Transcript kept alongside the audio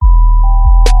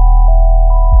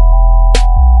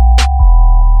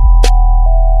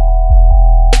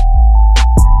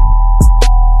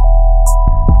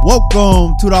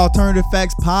Welcome to the Alternative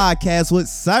Facts Podcast with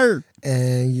Sir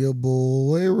and your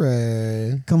boy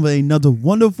Ray. Come with another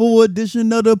wonderful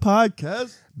edition of the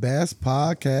podcast. Best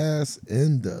podcast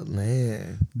in the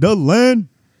land. The land.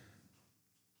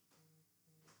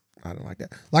 I don't like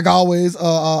that. Like always,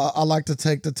 I like to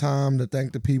take the time to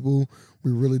thank the people.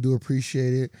 We really do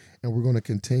appreciate it. And we're going to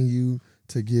continue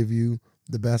to give you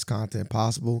the best content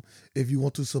possible. If you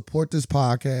want to support this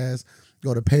podcast,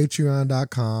 go to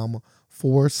patreon.com/the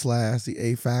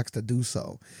AFAX to do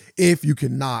so. If you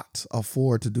cannot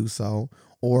afford to do so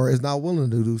or is not willing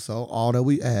to do so, all that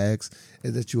we ask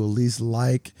is that you at least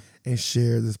like and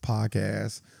share this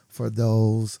podcast for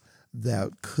those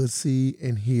that could see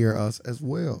and hear us as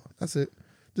well. That's it.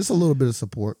 Just a little bit of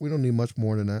support. We don't need much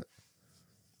more than that.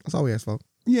 That's all we ask for.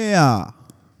 Yeah.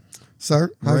 Sir,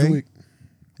 how's your week?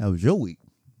 How was your week?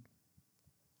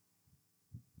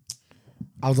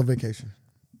 I was on vacation.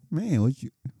 Man,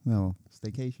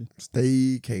 staycation.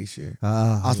 Staycation.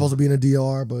 I was supposed to be in a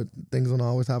DR, but things don't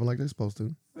always happen like they're supposed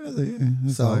to.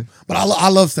 So, but I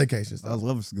love staycations. I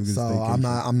love a good so staycation.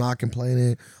 I'm not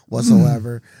complaining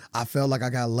whatsoever. I felt like I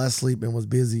got less sleep and was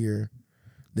busier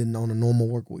than on a normal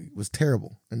work week. It was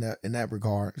terrible in that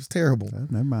regard. It's terrible.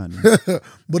 Never mind.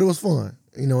 But it was fun.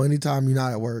 You know, anytime you're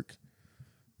not at work,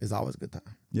 it's always a good time.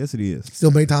 Yes, it is.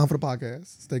 Still make time for the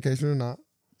podcast, staycation or not.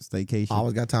 Staycation. I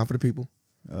always got time for the people.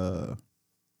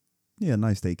 Yeah,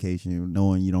 nice staycation.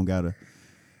 Knowing you don't gotta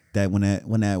when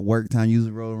that work time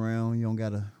usually roll around, you don't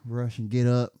gotta rush and get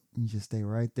up. You just stay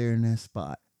right there in that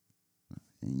spot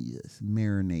and you just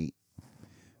marinate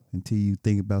until you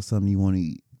think about something you want to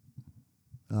eat.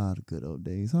 Ah, the good old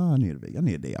days. Oh, I need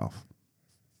a day off.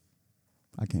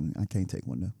 I can't take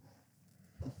one though.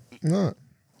 What?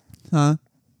 Huh?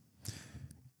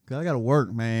 Cause I gotta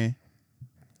work, man.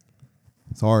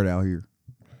 It's hard out here.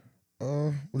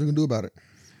 What you gonna do about it?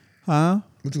 Huh?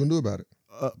 What you gonna do about it?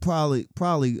 Probably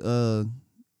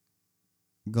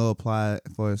go apply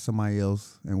for somebody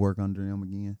else and work under them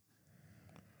again.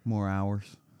 More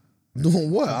hours.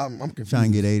 Doing what? I'm confused.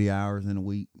 Trying to get 80 hours in a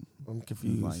week. I'm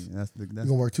confused. Like, you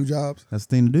gonna work 2 jobs? That's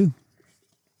the thing to do.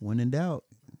 When in doubt,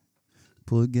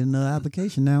 get another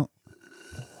application out.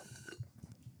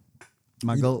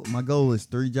 My goal is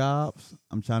 3 jobs.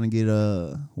 I'm trying to get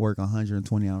work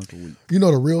 120 hours a week. You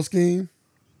know the real scheme?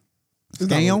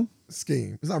 Scam?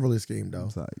 Scheme. It's not really a scheme though.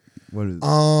 It's like, what is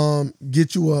it?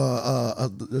 Get you a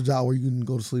job where you can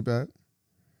go to sleep at.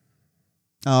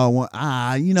 Oh,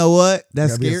 you know what?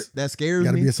 That scares You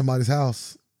gotta me. be at somebody's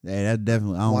house. Yeah, that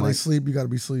definitely. While they sleep, you gotta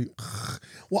be asleep.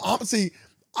 Well,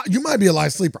 you might be a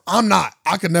light sleeper. I'm not.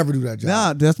 I could never do that job.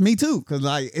 Nah, that's me too. Cause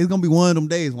like it's gonna be one of them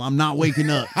days when I'm not waking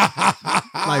up.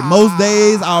 Like most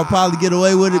days, I'll probably get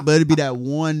away with it, but it'd be that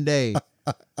one day.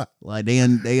 Like they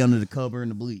under the cover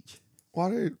and the bleach. Why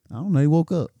I don't know. They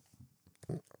woke up.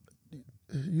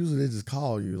 Usually they just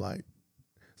call you like,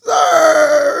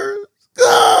 sir.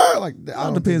 Like It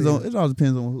all depends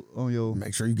on your.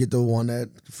 Make sure you get the one that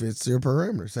fits your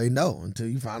perimeter. Say no until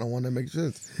you find the one that makes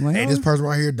sense. Like, hey, this person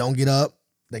right here don't get up.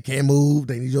 They can't move.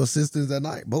 They need your assistance at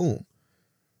night. Boom.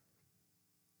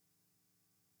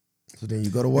 So then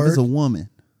you go to work. If it's a woman.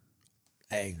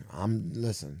 Hey,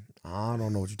 listen. I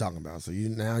don't know what you're talking about. So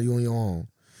you on your own.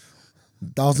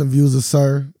 Thoughts and views of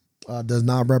Sir does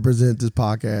not represent this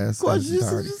podcast.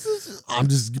 I'm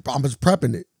just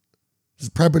prepping it.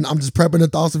 I'm just prepping the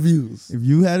thoughts and views. If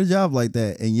you had a job like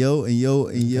that and your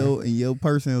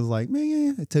person was like, man,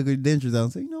 yeah, I took her dentures out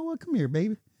and said, you know what, come here,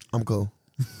 baby. I'm cool.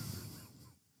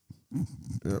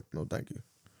 Yep, no, thank you.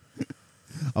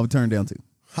 I would turn down too.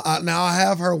 Now I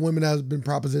have heard women that have been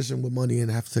propositioned with money and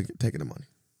have to take the money.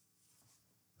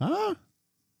 Huh?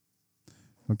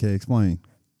 Okay, explain.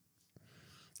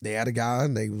 They had a guy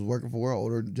and they was working for an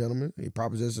older gentleman. He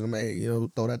propositioned him, hey,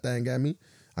 throw that thing at me.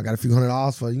 I got a few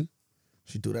 $100 for you.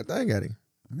 She threw that thing at him.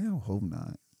 I mean, I hope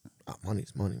not.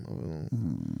 Money's money.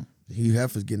 Hugh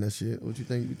Hefner's getting that shit. What you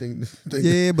think?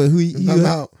 Yeah, but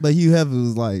Hugh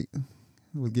Hefner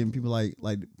was getting people like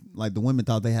the women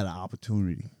thought they had an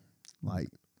opportunity,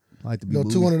 like to be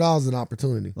 $200 is an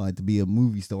opportunity, like to be a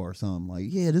movie star or something. Like,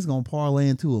 yeah, this is gonna parlay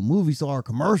into a movie star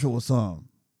commercial or something.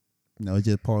 No, it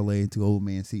just parlay into old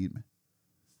man semen.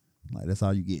 Like that's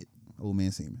all you get, old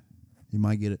man semen. You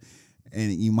might get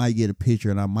a picture,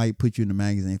 and I might put you in the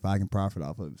magazine if I can profit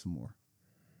off of it some more.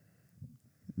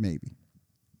 Maybe,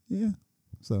 yeah.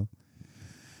 So,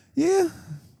 yeah,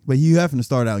 but Hugh Hefner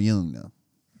started out young though.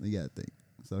 You gotta think.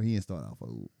 So he didn't start off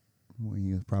old when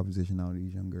he was propositioning all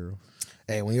these young girls.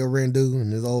 Hey, when you're a rent due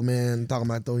and this old man talking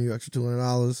about throwing you extra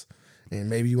 $200 and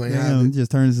maybe you ain't have it. Just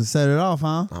turns to set it off,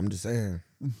 huh? I'm just saying.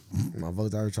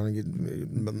 Motherfuckers out here trying to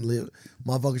live.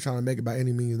 Motherfuckers trying to make it by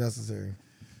any means necessary.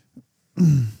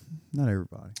 Not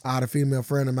everybody. I had a female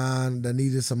friend of mine that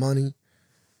needed some money.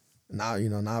 Now,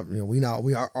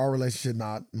 our relationship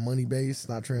not money based,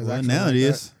 not transactional. Well, now like it that.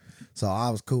 is. So I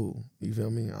was cool. You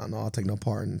feel me? I know I'll take no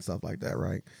part in stuff like that,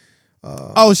 right?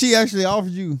 Oh, she actually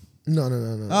offered you. No.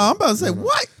 I'm about to say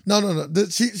what? No.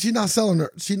 She not selling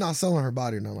her. She not selling her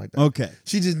body or nothing like that. Okay.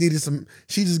 She just needed some.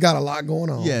 She just got a lot going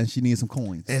on. Yeah, she needs some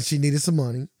coins. And she needed some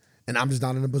money. And I'm just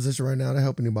not in a position right now to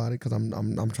help anybody because I'm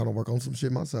trying to work on some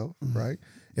shit myself, right?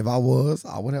 If I was,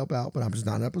 I would help out, but I'm just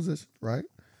not in that position, right?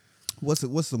 What's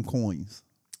some coins?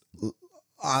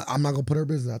 I'm not gonna put her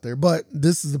business out there, but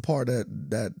this is the part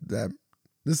that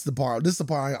this is the part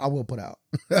I will put out.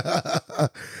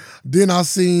 Then I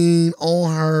seen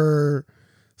on her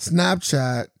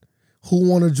Snapchat who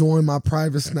want to join my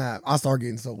private Snap. I start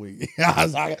getting so weak. I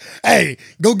was like, hey,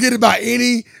 go get it by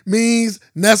any means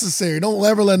necessary. Don't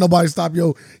ever let nobody stop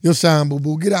your shine, boo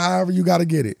boo. Get it however you got to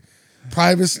get it.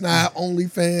 Private Snap,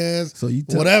 OnlyFans, So you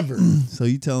whatever. So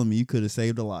you telling me you could have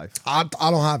saved a life? I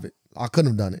don't have it. I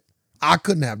couldn't have done it. I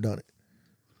couldn't have done it.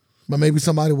 But maybe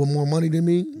somebody with more money than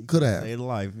me could have. Saved a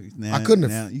life. Now, I couldn't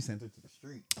have. Now you sent her to the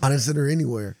street. I didn't send her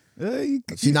anywhere.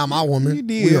 She's not my woman. You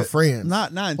did. We are friends.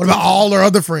 Not. What about all her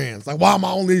other friends? Like, why am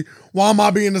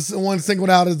I being the one singled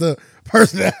out as the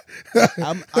person that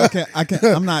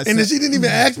I'm not. And then she didn't even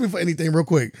ask me for anything real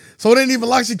quick. So it didn't even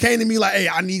like she came to me like, hey,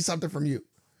 I need something from you.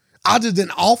 I just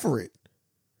didn't offer it.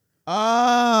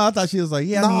 I thought she was like,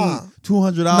 yeah, Nah. I need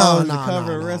 $200 Nah, to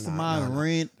cover nah, the rest nah, of my nah,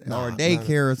 rent nah, or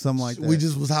daycare or something like that. We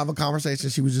just was having a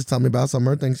conversation. She was just telling me about some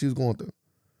of her things she was going through.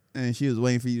 and she was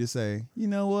waiting for you to say, you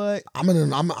know what? I'm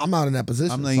not in that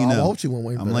position. I'm letting you I know. hope she won't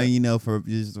wait for I'm that. letting you know for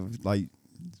just like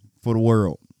for the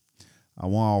world. I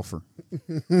won't offer.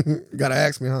 You gotta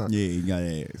ask me, huh? Yeah, you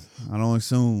gotta ask. I don't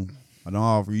assume. I don't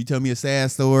offer. You tell me a sad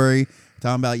story,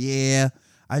 talking about, yeah,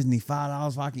 I just need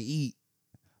 $5 so I can eat.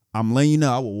 I'm letting you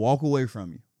know I will walk away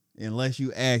from you unless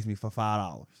you ask me for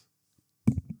 $5.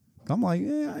 I'm like,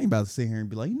 yeah, I ain't about to sit here and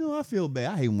be like, you know, I feel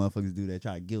bad. I hate when motherfuckers do that,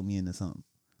 try to guilt me into something.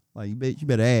 Like, you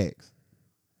better ask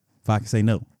if I can say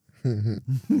no.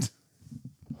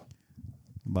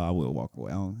 But I will walk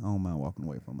away. I don't mind walking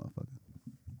away from a motherfucker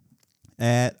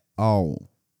at all.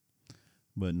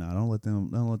 But nah, don't let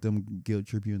them guilt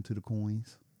trip you into the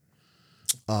coins.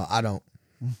 I don't.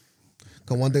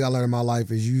 Cause one thing I learned in my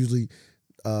life is usually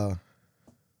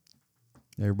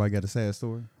Everybody got a sad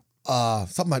story.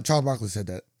 something like Charles Barkley said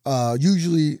that.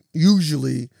 Usually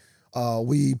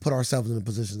we put ourselves in the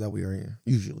positions that we are in.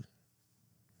 Usually.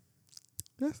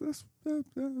 That's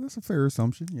a fair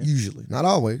assumption. Yeah. Usually. Not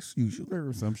always. Usually. Fair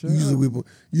assumption.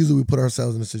 Usually we put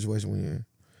ourselves in the situation we're in.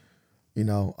 You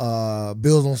know,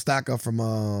 bills don't stack up from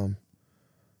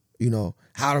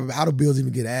how do bills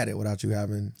even get added without you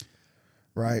having,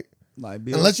 right? Like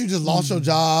Unless you just lost your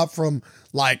job from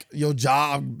like your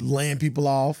job laying people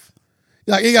off.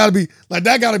 Like it gotta be like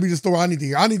that gotta be the story I need to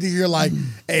hear. I need to hear like,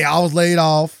 hey, I was laid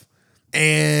off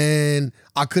and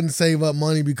I couldn't save up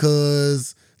money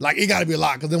because like it gotta be a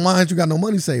lot. Cause then why ain't you got no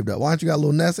money saved up? Why ain't you got a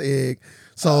little nest egg?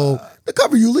 So to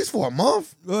cover you at least for a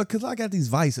month. Well, cause I got these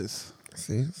vices.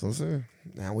 See, so sir.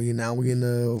 Now we in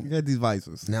the I got these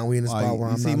vices. now we in the spot Like, where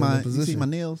you I'm see not my in the you position. see my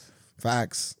nails.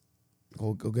 Facts.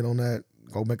 Go get on that.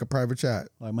 Go make a private chat.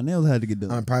 Like my nails had to get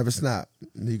done. On private Snap.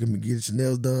 You can get your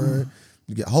nails done.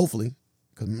 You get hopefully,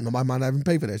 because nobody might not even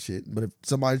pay for that shit. But if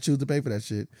somebody choose to pay for that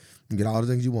shit, you get all the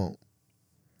things you want.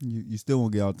 You still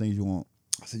won't get all the things you want.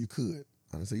 I said you could.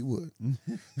 I didn't say you would.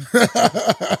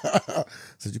 I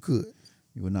said you could.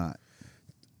 You would not.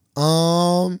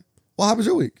 What happened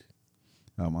your week?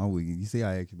 My week. You see,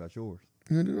 I asked you about yours.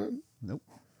 You didn't do nothing? Nope.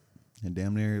 And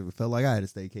damn near it felt like I had a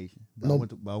staycation. But No.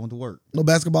 I went to work. No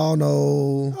basketball,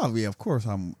 no. Oh yeah, of course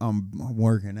I'm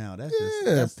working out. That's just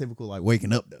Yeah. that's typical like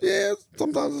waking up though. Yeah,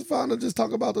 sometimes it's fine to just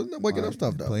talk about the waking up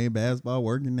stuff though. Playing basketball,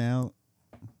 working out.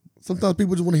 Sometimes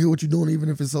people just want to hear what you're doing, even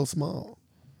if it's so small.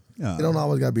 Yeah. It don't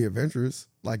always gotta be adventurous.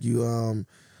 Like you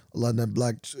letting that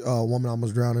black woman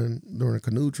almost drowning during a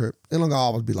canoe trip. It don't gotta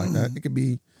always be like that. It could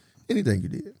be anything you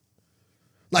did.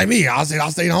 Like me, I said I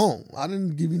stayed home. I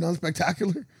didn't give you nothing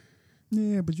spectacular.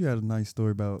 Yeah, but you had a nice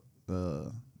story about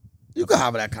You could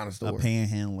have that kind of a story.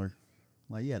 panhandler.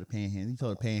 Like you had a panhandler. You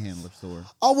told a panhandler story.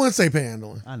 I wouldn't say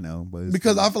panhandling. I know, but it's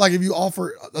Because I feel like if you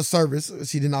offer a service,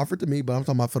 she didn't offer it to me, but I'm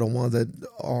talking about for the ones that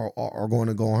are going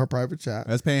to go on her private chat,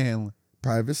 that's panhandling.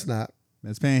 private Snap.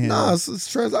 That's panhandling. Nah, it's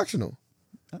transactional.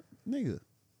 Nigga.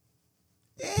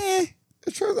 It's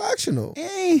transactional.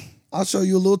 Eh. I'll show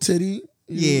you a little titty.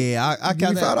 Yeah, I give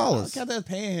count me that. $5. I count that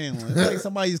panhandling. It's like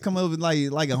somebody's come over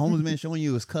like a homeless man showing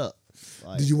you his cup.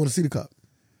 Like, Did you want to see the cup?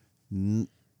 Mm,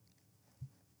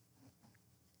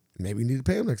 Maybe you need to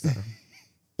pay him next time.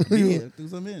 yeah, do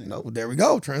something in it. No, there we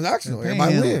go. Transactional. Pay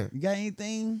Everybody him. win. You got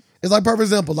anything? It's like perfect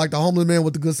example, like the homeless man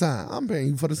with the good sign. I'm paying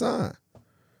you for the sign.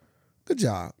 Good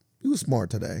job. You were smart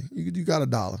today. You got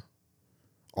 $1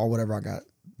 or whatever I got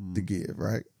to give,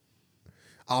 right?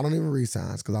 I don't even read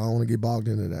signs because I don't want to get bogged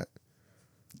into that.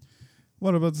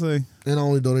 What about to say? And I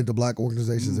only donate to black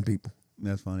organizations and people.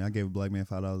 That's funny. I gave a black man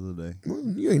 $5 a day. Well,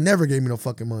 you ain't never gave me no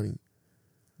fucking money.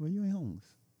 Well, you ain't homeless.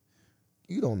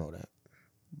 You don't know that.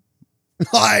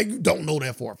 Like, you don't know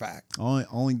that for a fact.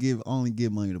 Only give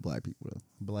money to black people though.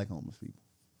 Black homeless people.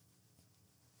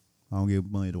 I don't give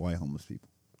money to white homeless people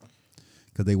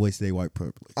because they waste their white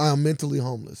privilege. I am mentally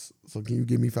homeless, so can you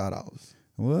give me $5?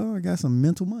 Well, I got some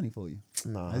mental money for you.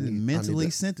 Nah, I just mentally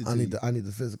sent it to you. I need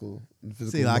the physical.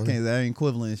 See, I can't. That ain't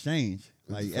equivalent exchange.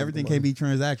 Like Physical everything money. can't be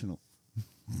transactional.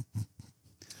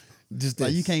 Just Like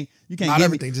this. you can't Not give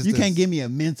everything, me, just you this. can't give me a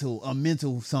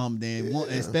mental something then Yeah.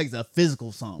 expect a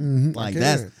physical something. Mhm, Like I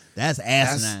that's can. that's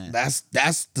asinine. That's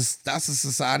the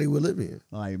society we live in.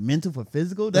 Like mental for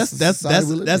physical. That's That's the society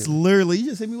we live that's in. literally you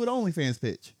just hit me with OnlyFans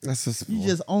pitch. That's just You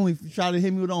just only try to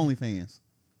hit me with OnlyFans.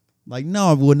 Like no,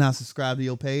 I would not subscribe to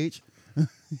your page.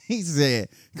 He said,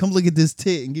 "Come look at this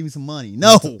tit and give me some money."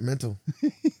 No, mental.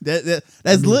 that's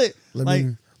lit. Let Like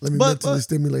me but- mentally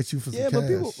stimulate you for yeah, some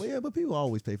but cash. people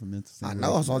always pay for mental. I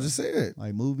know. That's all I just said.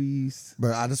 Like movies.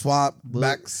 But I just swap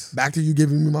Books. back to you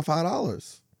giving me my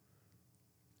 $5.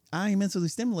 I ain't mentally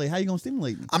stimulated. How you gonna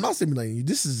stimulate me? I'm not stimulating you.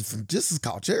 This is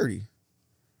called charity.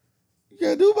 You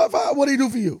gotta do about $5. What do he do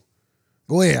for you?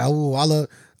 Go ahead. I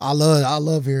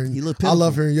love hearing. He look I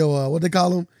love pitiful. hearing your what they call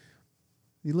them.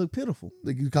 You look pitiful.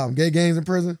 You call them gay games in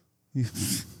prison. You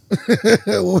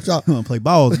What would y'all? wanna play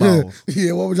balls.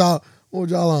 Yeah. What would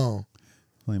y'all on?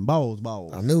 Playing balls.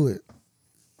 I knew it.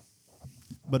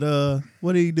 But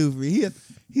what did he do for me?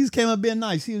 He just came up being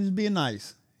nice. He was just being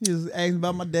nice. He was asking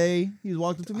about my day. He was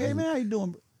walking up to me. Hey man, how you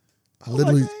doing? I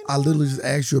literally just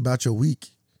asked you about your week.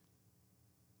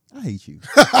 I hate you.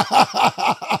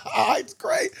 It's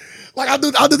great. Like I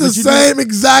did the But you same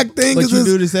exact thing but as you this,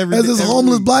 do this every- as this every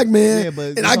homeless week. black man, Yeah,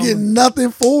 but and I get homeless-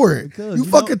 nothing for it. Because You you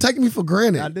fucking don't- take me for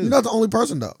granted. I do. You're not the only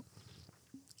person though.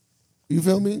 You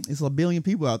feel me? It's a billion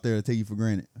people out there that take you for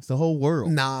granted. It's the whole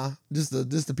world. Nah, just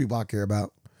the people I care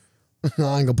about. I ain't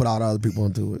gonna put all the other people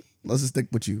into it. Let's just stick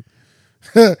with you.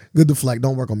 Good deflect.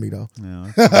 Don't work on me though.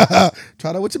 Yeah.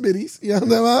 Try that with your biddies. You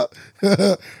know what I'm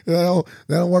saying? that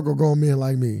don't work with grown men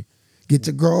like me. Get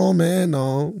your grown man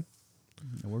on.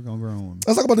 We're gonna grow on.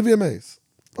 Let's talk about the VMAs.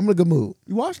 I'm in a good mood.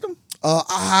 You watched them? I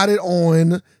had it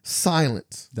on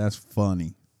silent. That's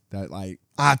funny. That like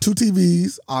I had 2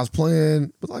 TVs. Was I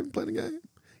playing the game?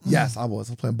 Yes, I was.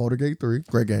 I was playing Boulder Gate 3.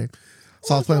 Great game.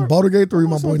 So I was playing Boulder Gate 3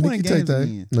 with my boy start Nikki playing Tay games Tay.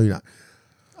 again. No, you're not.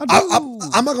 I do.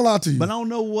 I'm not gonna lie to you. But I don't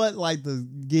know what like to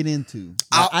get into.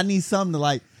 Like, I need something to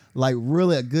like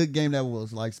really a good game that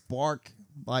was like spark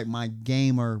like my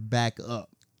gamer back up.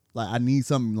 Like I need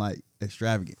something like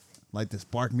extravagant, like to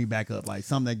spark me back up, like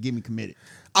something that get me committed.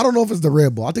 I don't know if it's the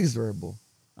Red Bull. I think it's the Red Bull.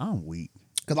 I'm weak.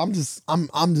 Cause I'm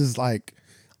just like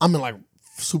I'm in like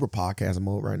super podcast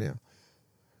mode right now.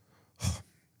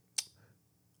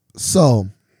 So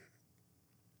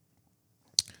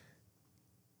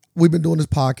we've been doing this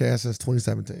podcast since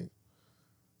 2017.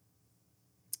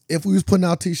 If we was putting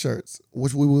out t-shirts,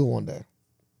 which we will one day,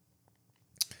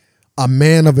 a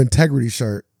man of integrity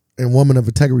shirt and woman of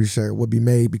integrity shirt would be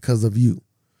made because of you.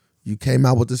 You came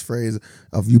out with this phrase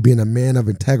of you being a man of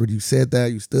integrity. You said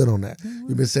that. You stood on that.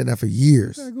 You've been saying that for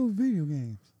years. I gotta go with video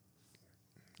games.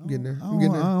 I'm getting there. I I'm don't,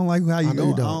 getting there. I don't like how you I know going.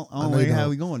 you don't. I I don't know you like how don't.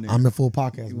 we going there. I'm in full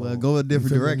podcast Well, mode. go a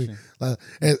different You feel me? direction.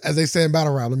 Like, as they say in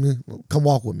battle rap, come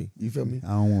walk with me. You feel me? I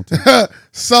don't want to.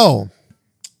 So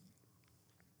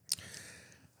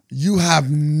you have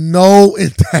no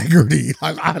integrity.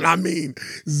 I mean,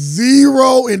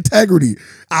 zero integrity.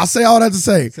 I'll say all that to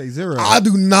say. Say zero. I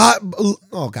do not.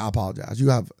 Okay, I apologize. You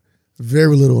have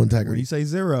very little When integrity. you say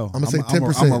zero, I'ma say I'm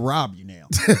 10%. gonna rob you now.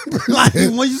 Like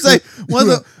when you say, hey,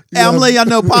 I'm gonna let y'all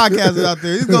know podcasters out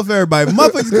there. This go for everybody.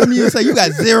 Motherfuckers come to you and say you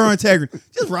got zero integrity.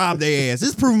 Just rob their ass.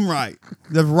 Just prove them right.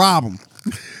 Just rob them.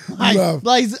 Like, have-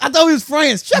 like I thought we was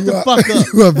friends. Shut the fuck up.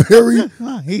 You have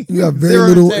very. You have very Zero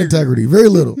little integrity. Very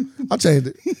little. I changed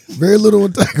it. Very little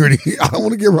integrity. I don't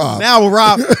want to get robbed. Now I will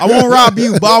rob. I won't rob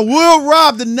you, but I will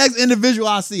rob the next individual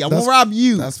I see. I won't rob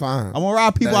you. That's fine. I won't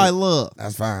rob people I love.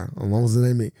 That's fine. As long as it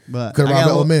ain't me. But Could I have robbed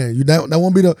got that old man.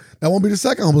 That won't be the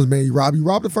second homeless man you rob. You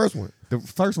robbed the first one. The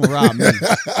first one robbed me,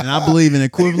 and I believe in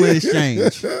equivalent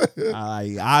exchange.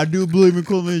 I do believe in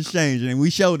equivalent exchange, and we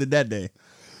showed it that day.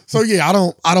 So yeah, I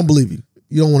don't believe you.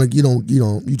 You don't want to.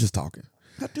 You just talking.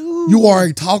 I do. You are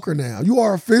a talker now. You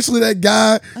are officially that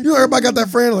guy. You know, everybody got that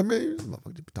friend like, man, this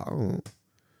motherfucker be talking.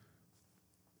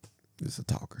 It's a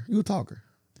talker. You a talker.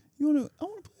 I want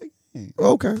to play a game.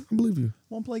 Okay, I believe you.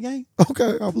 Want to play a game?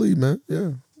 Okay, I believe, man.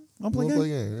 Yeah. Want to play a Wanna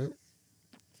game?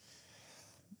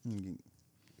 Yeah.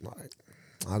 Like,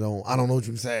 I don't know what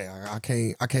you're saying.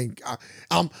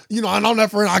 I'm you know, I know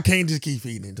that friend, I can't just keep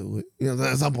feeding into it. You know,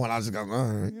 at some point I just go, all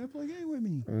right. You gotta play a game with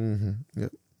me. Mm-hmm.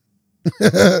 Yep.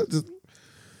 just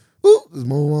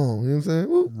move on. You know what I'm saying?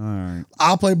 Woo. All right.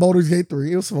 I'll play Baldur's Gate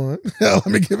 3. It was fun. Let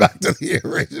me get back to the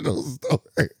original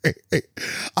story.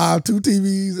 I have 2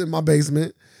 TVs in my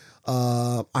basement.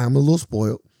 I am a little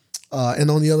spoiled.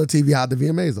 And on the other TV, I had the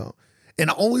VMAs on. And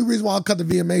the only reason why I cut the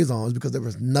VMAs on is because there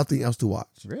was nothing else to watch.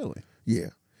 Really? Yeah.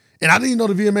 And I didn't even know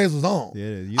the VMAs was on.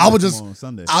 Yeah. I was just on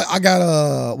Sunday. I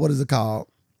got what is it called?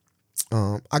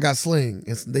 I got Sling.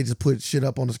 And they just put shit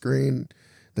up on the screen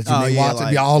that you may watch. It'd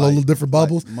be all those different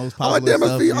bubbles. Like most I'm like, popular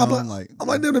damn, stuff. I'm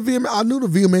like, damn, the VMA. I knew the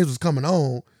VMAs was coming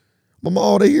on, but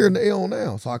all they here and they on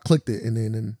now. So I clicked it, and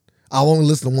then I only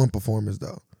listened to one performance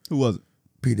though. Who was it?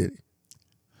 P. Diddy.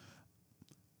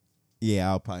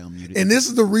 Yeah, I'll probably unmute it. And this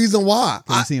is the reason why.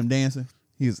 Can you see him dancing?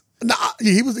 He was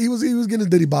He was getting his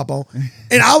Diddy bop on,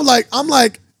 and I'm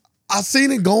like, I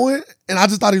seen it going, and I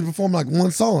just thought he was performing like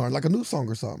one song, or like a new song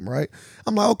or something, right?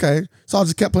 I'm like, okay, so I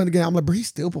just kept playing the game. I'm like, bro, he's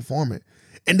still performing,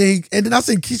 and then I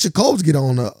seen Keisha Coles get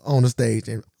on the stage,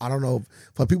 and I don't know,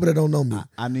 for people that don't know me,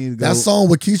 I need to go. that song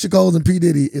with Keisha Coles and P.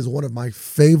 Diddy is one of my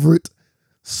favorite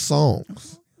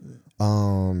songs.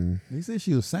 He said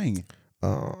she was singing.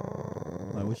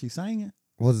 Like, was she singing?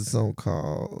 What's the song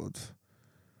called?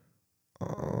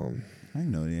 I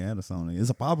didn't know they had a song. It's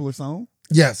a popular song.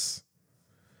 Yes.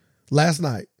 Last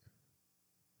Night.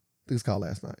 I think it's called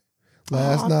Last Night.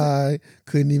 Last night,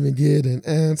 couldn't even get an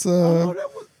answer. Oh,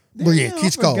 that was. But yeah, Damn,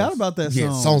 Keisha I Cole. forgot about that song.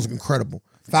 Yeah, song's incredible.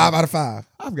 5 out of 5.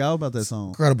 I forgot about that song.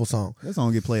 Incredible song. That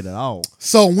song get played at all.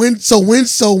 So when I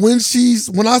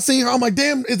seen her, I'm like,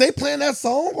 damn, is they playing that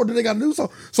song or do they got a new song?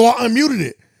 So I unmuted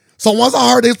it. So once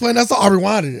I heard they was playing that song, I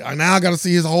rewinded it. Now I got to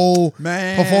see his whole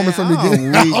performance from the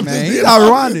beginning. I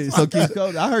rewinded. So Keith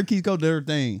Cole, I heard Keith Cole do her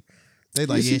thing. They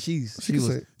like, yeah, she sung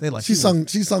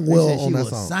well on that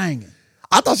song. Singing.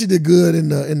 I thought she did good in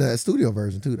the studio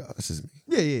version too, though. That's just me.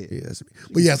 Yeah. That's me.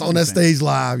 But yes, on that stage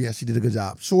live, yeah, she did a good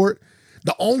job. Short.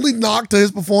 The only knock to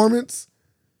his performance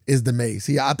is the Mace.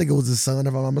 I think it was his son,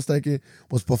 if I'm not mistaken,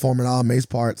 was performing all Mace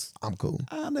parts. I'm cool.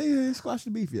 They ain't squashed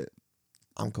the beef yet.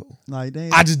 I'm cool. Like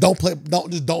I just don't play.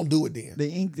 Don't do it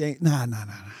then. Nah.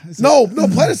 No,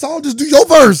 play the song. Just do your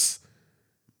verse.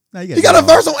 Nah, he got a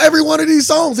verse on every one of these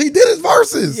songs. He did his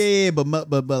verses. Yeah, but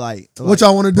like what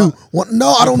y'all want to do? No,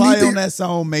 I don't need on that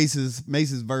song. Mace's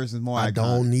verse is more. I iconic.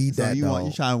 don't need that. You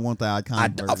trying to want the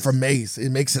iconic verse for Mace. It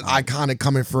makes it iconic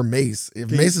coming from Mace. If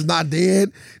Mace is not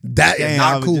dead, that is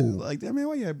not cool. Like, man,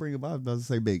 why you gotta bring up? I was about to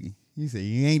say Biggie. You say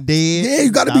you ain't dead. Yeah,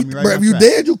 you gotta be. Right, bro, if you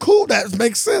dead, you cool. That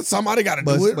makes sense. Somebody gotta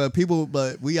do it.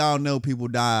 But we all know people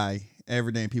die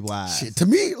every day in people's eyes. Shit, to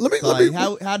me, let me.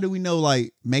 How do we know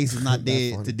like Mace is not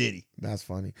dead to Diddy? That's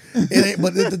funny. It ain't.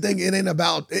 But the thing, it ain't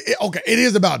about. Okay, it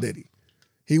is about Diddy.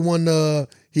 He won the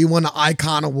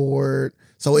Icon Award,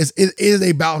 so it is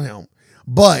about him.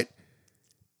 But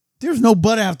there's no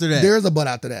but after that. There's a but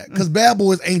after that because Bad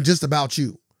Boys ain't just about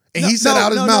you. And he said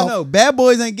out his mouth. No, Bad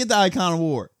Boys ain't get the Icon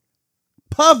Award.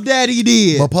 Puff Daddy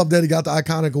did. But Puff Daddy got the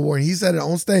Iconic Award, and he said it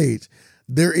on stage.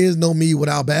 There is no me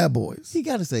without Bad Boys. He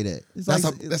got to say that.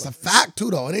 That's a fact,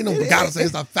 too, though. It ain't no gotta say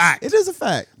it's a fact. It is a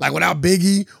fact. Like, without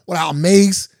Biggie, without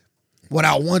Mace,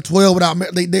 without 112,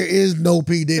 there is no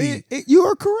P. Diddy. You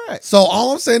are correct. So,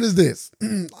 all I'm saying is this.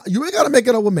 You ain't got to make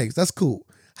it up with Mace. That's cool.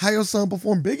 Have your son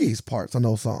perform Biggie's parts on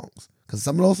those songs. Because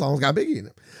some of those songs got Biggie in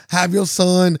them. Have your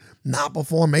son not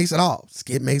perform Mace at all.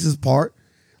 Skip Mace's part.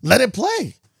 Let it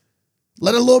play.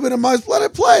 Let a little bit of Mace, let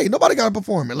it play. Nobody got to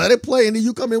perform it. Let it play, and then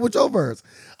you come in with your verse.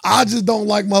 I just don't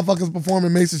like motherfuckers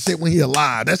performing Mace's shit when he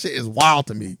alive. That shit is wild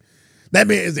to me. That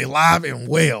man is alive and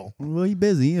well. Well, he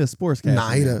busy. He a sportscaster.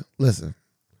 Nah, listen.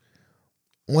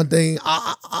 One thing,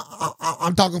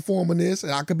 I'm talking for him on this,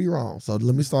 and I could be wrong. So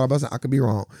let me start by saying I could be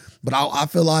wrong. But I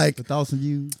feel like the thoughts of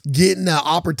you getting that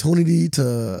opportunity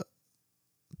to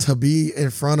be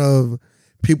in front of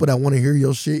people that want to hear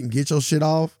your shit and get your shit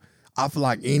off, I feel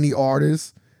like any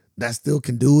artist that still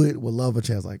can do it would love a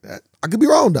chance like that. I could be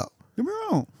wrong, though. Could be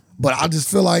wrong. But I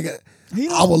just feel like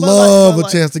I would love a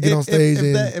chance to get on stage.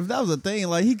 If that was a thing,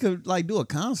 like he could like do a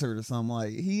concert or something. Like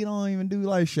he don't even do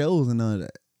like shows and none of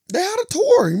that. They had a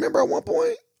tour. You remember at one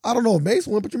point? I don't know if Mace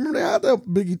went, but you remember they had that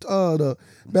Biggie, the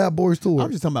Bad Boys tour.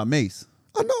 I'm just talking about Mace.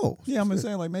 I know. Yeah, I'm just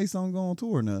saying like Mace don't go on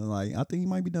tour or nothing. Like I think he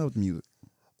might be done with the music.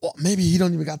 Well, maybe he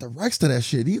don't even got the rights to that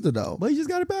shit either, though. But he just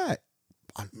got it back.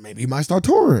 Maybe he might start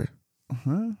touring.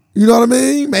 Uh-huh. You know what I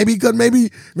mean? Maybe he couldn't. Maybe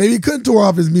he couldn't tour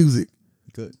off his music.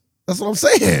 Good. That's what I'm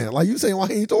saying. Like you saying, why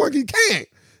he ain't touring? He can't.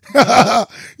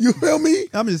 You feel me?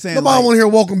 I'm just saying. Nobody want to hear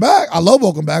 "Welcome Back." I love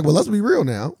 "Welcome Back," but let's be real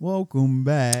now. Welcome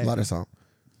back. I love that song.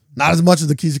 Not as much as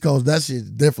the Keisha Cole's. That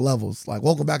shit different levels. Like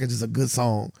 "Welcome Back" is just a good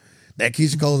song. That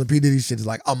Keisha Cole and P Diddy shit is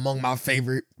like among my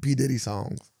favorite P Diddy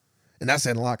songs, and that's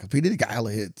saying a lot because P Diddy got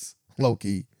hella hits, low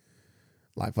key.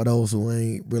 Like for those who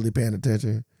ain't really paying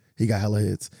attention, he got hella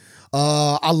hits.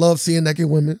 I love seeing naked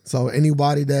women. So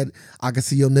anybody that I can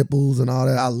see your nipples and all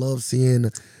that, I love seeing.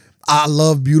 I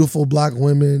love beautiful black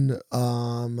women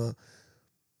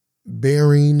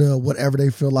bearing whatever they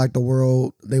feel like they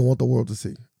want the world to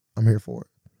see. I'm here for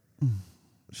it.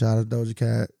 Shout out to Doja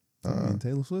Cat.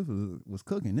 Taylor Swift was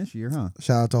cooking this year, huh?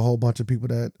 Shout out to a whole bunch of people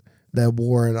that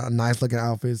wore nice looking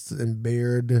outfits and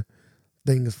bared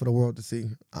things for the world to see.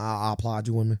 I applaud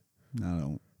you, women. No, I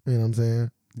don't. You know what I'm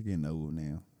saying? You're getting old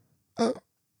now.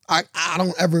 I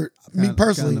don't ever, me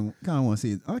personally, kind of want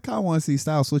to see. I kind of want to see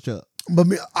style switch up. But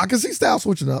me, I can see style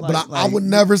switching up. Like- but I like- would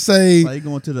never say. Like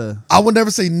going to the. I would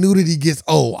never say nudity gets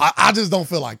old. I just don't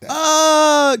feel like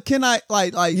that. Can I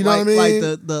like You know what I mean?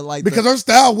 Like the like Because her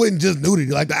style wasn't just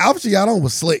nudity. Like the outfit she got on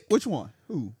was slick. which one?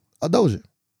 Who? A Doja.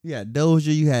 You had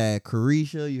Doja. You had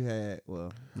Carisha. You had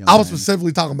Young I was Money.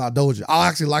 specifically talking about Doja. I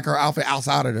actually like her outfit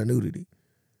outside of the nudity.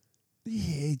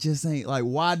 Yeah, it just ain't like.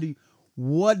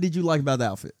 What did you like about the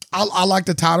outfit? I like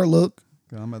the tighter look.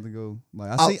 I'm about to go.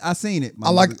 Like I seen it. I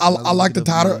like the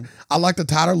tighter. I like the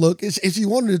tighter look. If she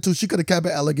wanted it to, she could have kept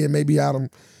it elegant. Maybe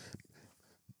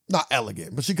not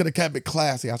elegant, but she could have kept it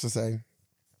classy. I should say.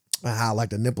 And how like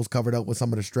the nipples covered up with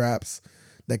some of the straps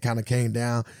that kind of came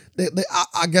down.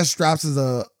 I guess straps is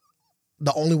the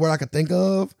only word I could think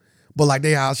of. But like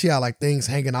she had like things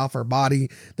hanging off her body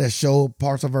that showed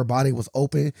parts of her body was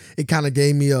open. It kind of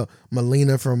gave me a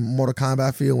Melina from Mortal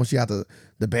Kombat feel when she had the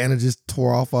bandages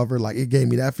tore off of her. Like it gave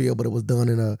me that feel, but it was done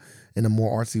in a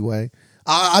more artsy way.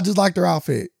 I just liked her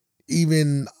outfit,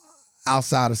 even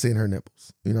outside of seeing her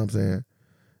nipples. You know what I'm saying?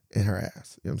 And her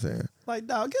ass. You know what I'm saying? Like,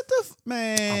 dog, get the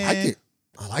man.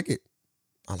 I like it.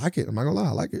 I like it. I'm not gonna lie.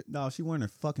 I like it. No, she wearing her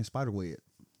fucking spider web.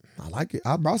 I like it.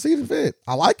 I see the fit.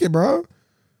 I like it, bro.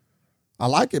 I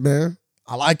like it, man.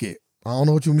 I like it. I don't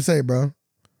know what you want me to say, bro.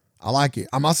 I like it.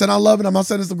 I'm not saying I love it. I'm not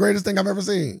saying it's the greatest thing I've ever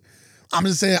seen. I'm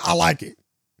just saying I like it.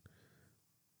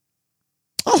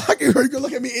 I like it. You can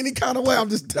look at me any kind of way. I'm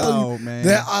just telling you man.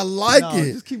 that I like No,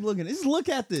 it. Just keep looking. Just look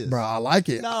at this, Bro, I like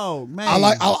it. No, man.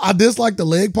 I dislike the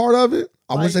leg part of it.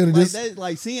 I wish they would just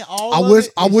like seeing all. I of wish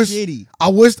it I is wish shitty.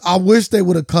 I wish they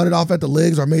would have cut it off at the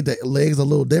legs or made the legs a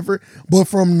little different. But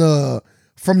from the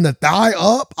thigh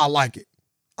up, I like it.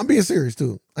 I'm being serious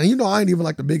too. And you know I ain't even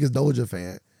like the biggest Doja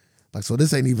fan. Like so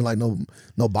this ain't even like no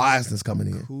biasness coming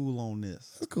in. Cool on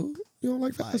this. That's cool. You don't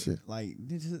like fashion. Like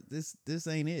this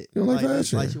ain't it. You don't like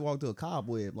fashion. Like she walked through a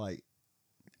cobweb, like,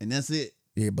 and that's it.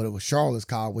 Yeah, but it was Charlotte's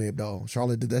cobweb though.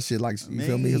 Charlotte did that shit like you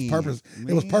feel me? It was purpose.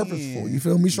 It was Man. purposeful. You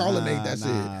feel me? Charlotte made that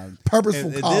shit.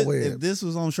 Purposeful cobweb. If this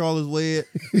was on Charlotte's web,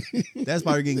 that's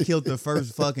probably getting killed the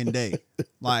first fucking day.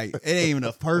 Like it ain't even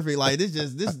a perfect. Like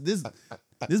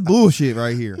this bullshit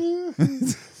right here.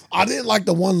 I didn't like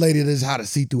the one lady that just had a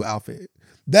see-through outfit.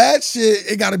 That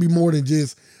shit, it got to be more than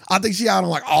just. I think she had on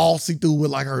like all see-through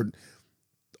with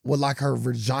her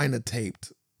vagina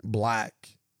taped black.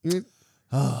 You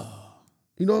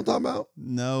know what I'm talking about?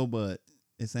 No, but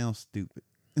it sounds stupid.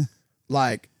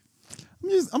 Like I'm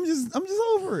just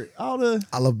over it. All the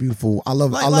I love beautiful. I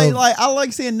love I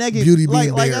like seeing naked beauty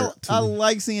being like bared to I me.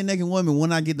 like seeing naked women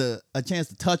when I get a chance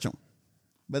to touch them.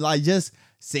 But like just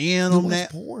seeing Dude, them what's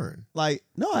that porn. like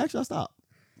no, actually I stopped.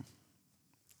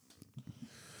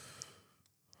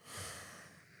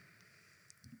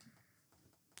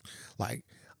 Like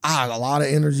I had a lot of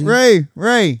energy. Ray,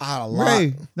 I had a lot.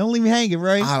 Ray, don't leave me hanging,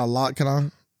 Ray. I had a lot.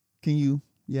 Can you?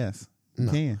 Yes, you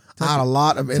No. can. I had a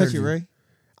lot of energy. Touch it, Ray.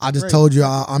 I just Ray. told you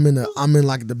I'm in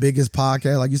like the biggest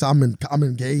podcast. Like you said, I'm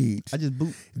engaged. I just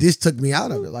boot. This took me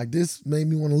out of it. Like this made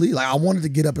me want to leave. Like I wanted to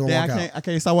get up and Yeah, walk out. I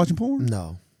can't start watching porn.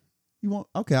 No. You want?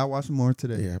 Okay, I'll watch some more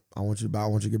today. Yeah, I want you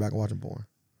to get back and watching porn.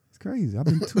 It's crazy. I've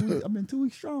been 2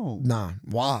 weeks strong. Nah,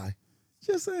 why?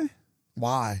 Just saying.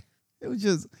 Why? It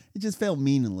just felt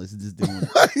meaningless just doing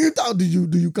it. You thought? Do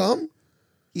you come?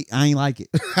 I ain't like it.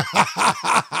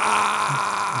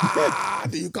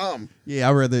 Do you come? Yeah,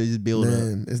 I'd rather just build up.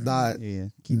 Man, it's not. Yeah,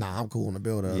 Nah, I'm cool in the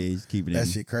build up. yeah, just keep it That in.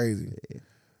 shit crazy.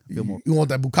 Feel more- You want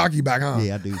that bukkake back, huh?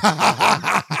 Yeah, I do.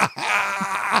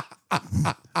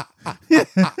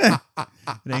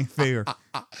 It ain't fair.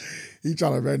 He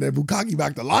trying to bring that bukkake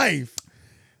back to life.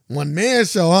 One man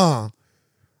show, huh?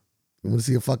 You want to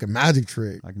see a fucking magic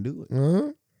trick? I can do it.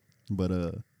 Uh-huh. But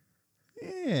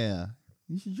yeah,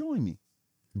 you should join me.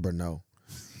 But no.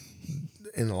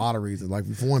 In a lot of reasons. Like,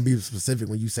 if you want to be specific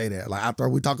when you say that. Like, after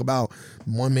we talk about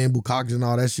one man bukkakis and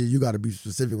all that shit, you got to be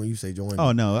specific when you say join me.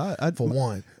 Oh no, For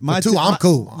one. My For two, I'm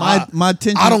cool. My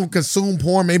attention. I don't consume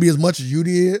porn maybe as much as you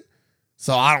did.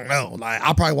 So I don't know. Like,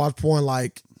 I probably watch porn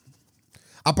like,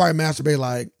 I probably masturbate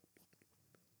like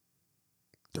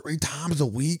 3 times a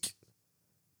week.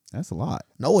 That's a lot.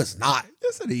 No, it's not.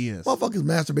 Yes, it is. Motherfuckers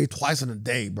masturbate twice in a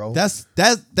day, bro.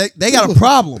 They got a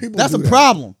problem. That's a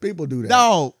problem. People do that.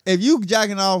 No, if you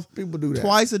jacking off People do that.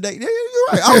 twice a day, yeah, you're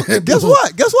right. Guess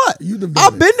what?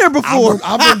 I've been there before.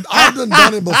 I've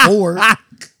done it before.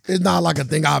 It's not like a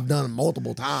thing I've done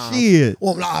multiple times. Shit.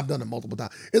 Well, no, I've done it multiple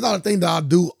times. It's not a thing that I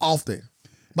do often.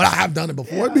 But I have done it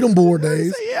before. It'd be them board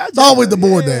days. It's always the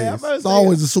board days. It's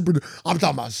always the super. I'm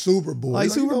talking about super bored. Like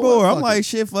super bored. I'm like,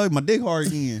 shit, fuck, my dick hard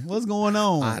again. What's going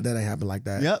on? That ain't happen like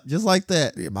that. Yep, just like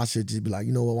that. Yeah, my shit just be like,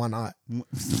 you know what? Why not?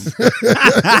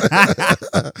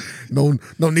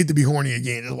 No need to be horny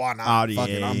again. Just why not? Oh, Fuck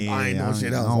it. I ain't doing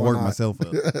shit else. I don't Why work not? myself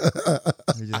up.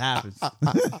 It just happens.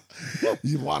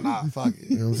 Why not? Fuck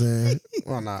it. You know what I'm saying?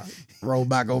 Why not? Roll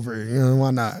back over it. You know,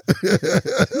 why not?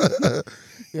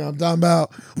 You know what I'm talking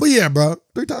about? But yeah, bro.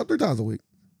 3 times a week.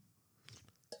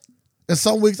 And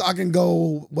some weeks I can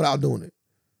go without doing it.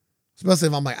 Especially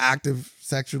if I'm like active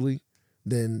sexually.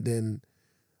 Then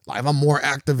like if I'm more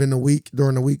active in the week,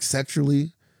 during the week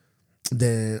sexually,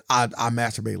 then I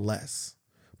masturbate less.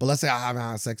 But let's say I haven't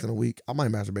had sex in a week, I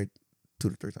might masturbate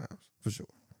 2 to 3 times for sure.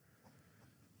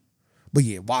 But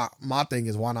yeah, my thing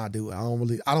is why not do it?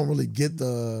 I don't really get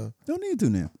the. Don't need to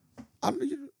now.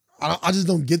 I just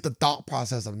don't get the thought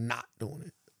process of not doing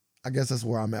it. I guess that's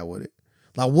where I'm at with it.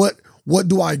 Like what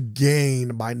do I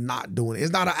gain by not doing it?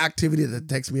 It's not an activity that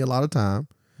takes me a lot of time.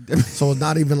 So it's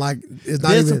not even like it's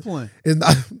not discipline. Even. It's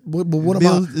not. But what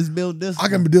about? It's build discipline. I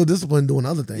can build discipline doing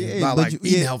other things, Yeah, not but like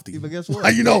eating healthy. But guess what?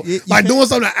 Like You like doing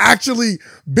something that actually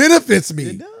benefits me.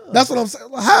 It does. That's what I'm saying.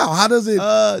 How? How does it?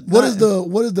 What is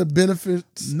the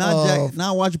benefits?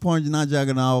 Not watching porn, not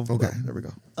jacking off. Okay, there we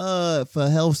go. For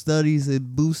health studies, it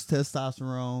boosts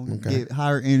testosterone, Okay. get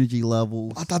higher energy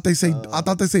levels. I thought they say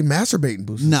masturbating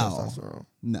boosts testosterone.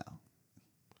 No.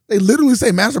 They literally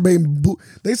say masturbating.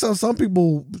 They say some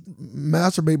people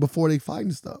masturbate before they fight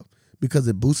and stuff because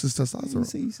it boosts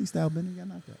testosterone. You see Style Bennett got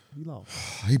knocked out. He lost.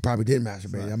 He probably did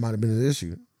masturbate. That might have been an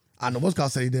issue. I know what's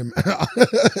called say he didn't.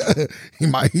 he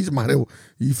might have.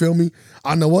 You feel me?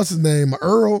 I know what's his name.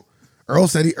 Earl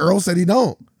said he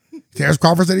don't. Terrence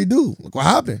Crawford said he do. Look what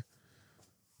happened.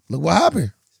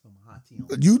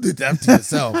 You did that to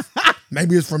yourself.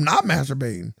 Maybe it's from not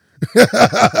masturbating.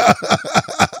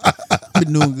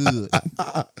 Been doing good.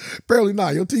 Apparently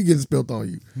not. Your tea getting spilled on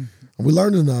you. We're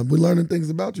learning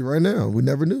things about you right now. We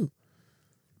never knew.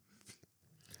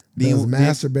 Does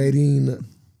masturbating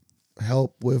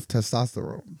help with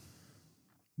testosterone?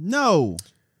 No.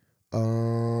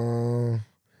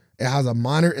 It has a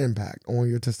minor impact on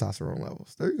your testosterone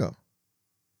levels. There you go.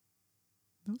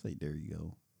 Don't say there you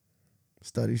go.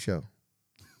 Studies show.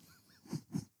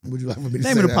 Would you like for me to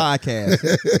Name say of the that?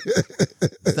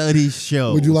 podcast. Studies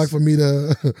show. Would you like for me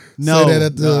to no, say that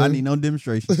at the... No, I need no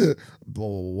demonstration.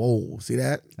 Whoa, see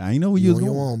that? I ain't know where you was on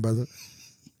going. your own, brother.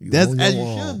 That's as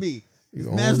you should be.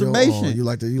 You Masturbation. You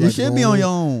like to. You should be on your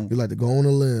own. You like to go on a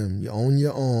limb. You own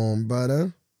your own,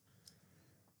 brother.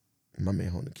 My man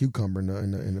holding a cucumber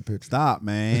in the picture. Stop,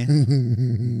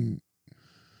 man.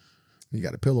 You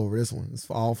got a pillow over this one. It's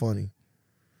all funny.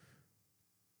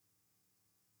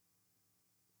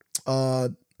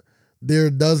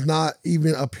 There does not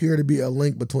even appear to be a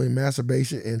link between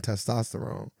masturbation and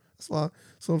testosterone. That's what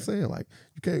I'm saying. Like,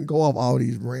 you can't go off all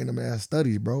these random ass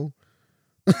studies, bro.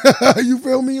 You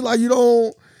feel me? Like, you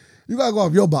gotta go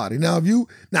off your body. Now if you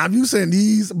saying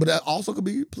these, but that also could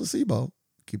be placebo.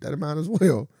 Keep that in mind as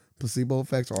well. Placebo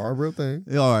effects are a real thing.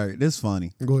 All right, this is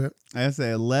funny. Go ahead. I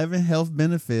said 11 health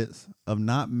benefits of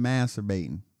not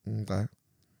masturbating. Okay.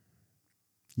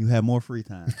 You have more free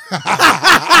time.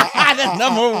 That's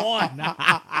number one.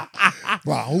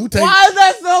 Wow, Why is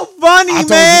that so funny,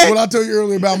 man? What I told you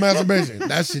earlier about masturbation.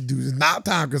 That shit is not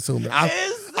time consuming.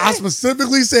 I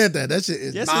specifically said that. That shit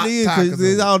is not time consuming. Yes, it is,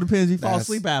 because it all depends. You fall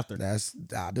asleep after.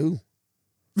 I do.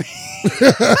 Then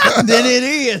it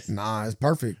is. Nah, it's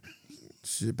perfect.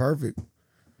 Shit, perfect.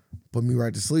 Put me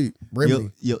right to sleep.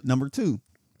 Remedy. Number 2,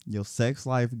 your sex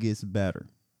life gets better.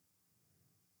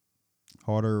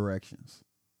 Harder erections.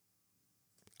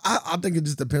 I think it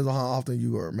just depends on how often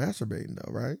you are masturbating,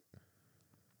 though, right?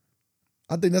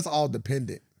 I think that's all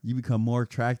dependent. You become more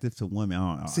attractive to women.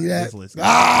 I don't know. See that? Let's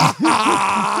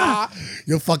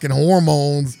Your fucking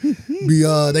hormones be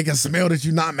they can smell that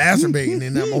you're not masturbating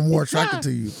and I'm more attracted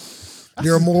to you.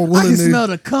 They're more I willing can to smell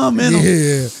the cum in him.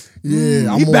 Yeah.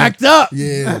 Yeah. He backed up.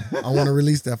 Yeah. I want to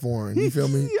release that foreign. You feel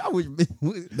me? I wish,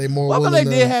 They more what about willing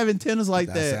they to did have antennas like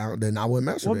that? then I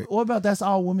wouldn't masturbate. What about that's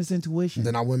all women's intuition?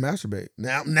 Then I wouldn't masturbate.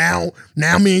 Now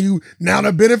me and you, now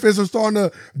the benefits are starting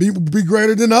to be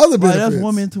greater than the other Like, benefits. that's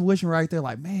woman intuition right there.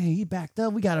 Like, man, he backed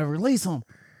up. We gotta release him.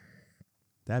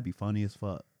 That'd be funny as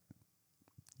fuck.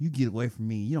 You get away from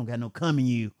me. You don't got no cum in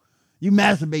you. You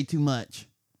masturbate too much.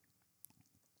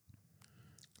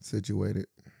 Situated.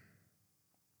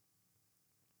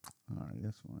 All right,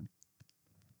 that's fine.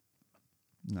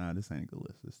 Nah, this ain't a good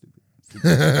list. It's stupid.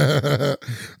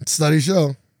 Studies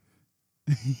show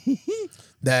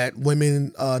that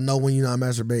women know when you're not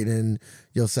masturbating and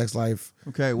your sex life.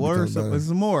 Okay, what are Becomes better.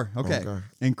 some more? Okay. Okay.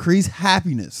 Increase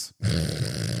happiness.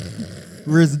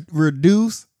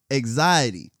 Reduce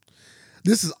anxiety.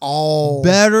 This is all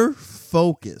Better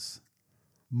focus.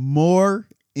 More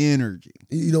energy.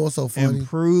 You know what's so funny?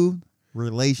 Improved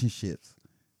relationships.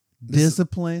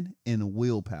 Discipline and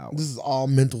willpower. This is all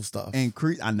mental stuff.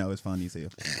 I know it's funny as hell.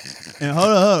 And hold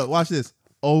on. Watch this.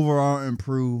 Overall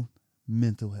improved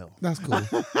mental health. That's cool.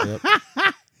 Yep.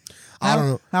 I don't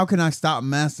know. How can I stop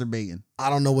masturbating?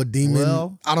 I don't know what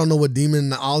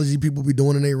demonology people be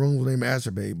doing in their rooms when they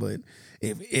masturbate, but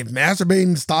if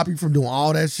masturbating stop you from doing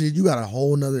all that shit, you got a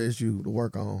whole nother issue to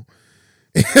work on.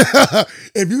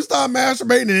 If you stop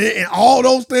masturbating and all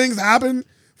those things happen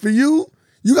for you,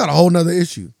 you got a whole nother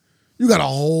issue. You got a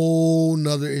whole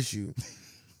nother issue.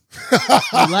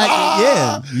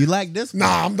 You lack discipline.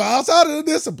 Nah, I'm outside of the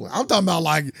discipline. I'm talking about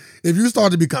like if you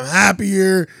start to become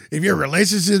happier, if your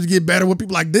relationships get better with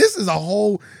people, like this is a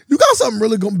whole. You got something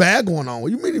really bad going on.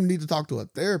 You may even need to talk to a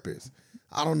therapist.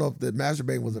 I don't know if the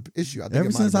masturbating was an issue. I think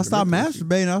Ever since I stopped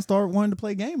masturbating, I started wanting to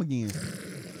play a game again.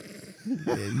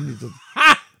 Yeah, you need to.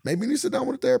 Maybe you need to sit down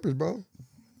with a therapist, bro.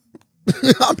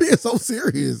 I'm being so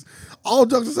serious. All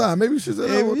jokes aside, maybe you should sit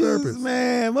down with a therapist.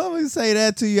 Man, what would you say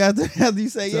that to you after you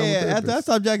say, Sit down with a yeah, after I therapist.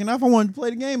 stopped jacking off, I wanted to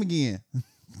play the game again.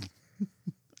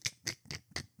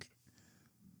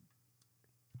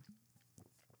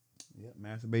 Yep,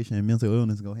 masturbation and mental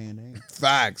illness go hand in hand.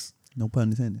 Facts. No pun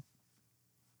intended.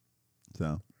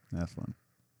 So, that's funny.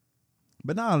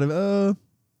 But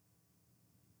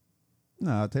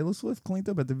Taylor Swift cleaned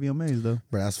up at the VMAs, though.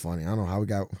 Bro, that's funny. I don't know how we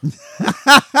got.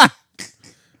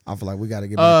 I feel like we got to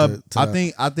get back to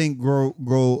I think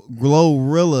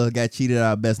Glorilla got cheated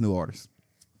out of Best New Artist.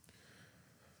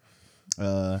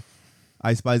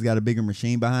 Ice Spice got a bigger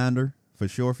machine behind her, for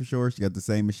sure. She got the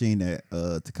same machine that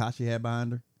Tekashi had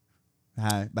behind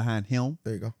her, behind him.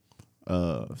 There you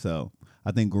go. So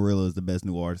I think Gorilla is the best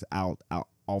new artist out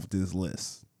off this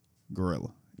list.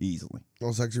 Gorilla, easily.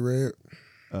 Oh, Sexy Red.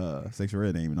 Sexy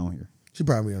Red ain't even on here. She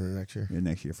probably on there next year. Yeah,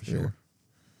 next year for sure.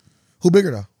 Who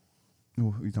bigger though?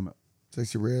 Who you talking about?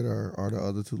 Sexy Red or the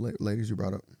other two ladies you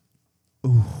brought up?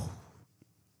 Ooh.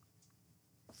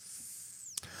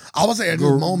 I would say at this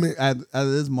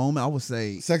moment, I would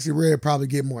say Sexy Red probably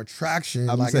get more traction,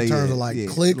 I would like say, in terms yeah, of like yeah,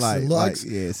 clicks like- and looks.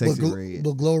 like, yeah, Sexy but, Red.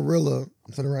 But Glorilla,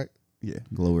 I'm saying it right? Yeah,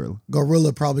 Glorilla.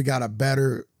 Gorilla probably got a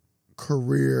better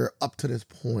career up to this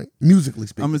point, musically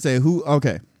speaking. I'm gonna say who.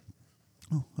 Okay.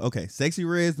 Okay, Sexy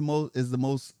Red is the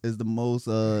most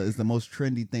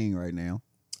trendy thing right now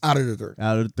out of the three,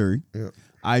 out of the three. Yeah.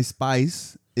 Ice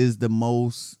Spice is the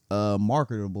most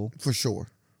marketable. for sure.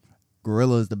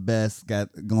 Gorilla is the best.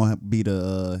 Gonna be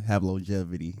the have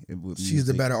longevity. With She's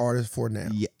music. the better artist for now.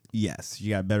 Yes, she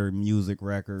got better music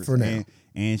records For now.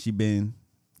 and she been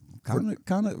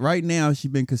kind of right now. She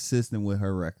been consistent with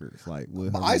her records, like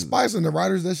with But her Ice music. Spice and the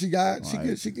writers that she got,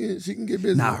 Like- she can get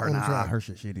busy. Nah, on the track. her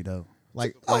shit shitty though.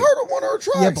 Like I heard one of her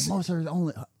tracks. yeah, but most of her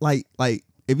only like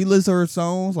if you listen to her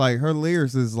songs, like her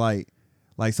lyrics is like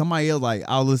somebody else. Like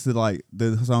I'll listen to like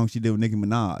the song she did with Nicki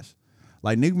Minaj.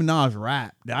 Like Nicki Minaj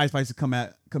rap, the Ice Spice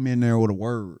come in there with a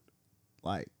word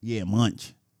like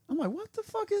munch. I'm like, what the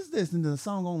fuck is this? And the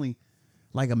song only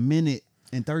like a minute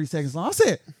and 30 seconds long. I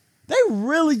said, they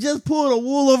really just pulled a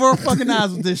wool over her fucking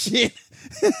eyes with this shit.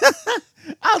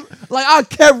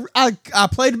 I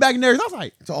played it back in there. I was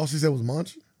like, So all she said was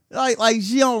munch. like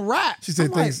she don't rap. She said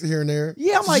I'm things here and there.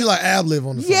 Yeah, I'm So she like- ad lib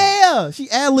on the song. yeah, she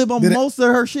ad lib on Did it- most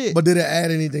of her shit. But did it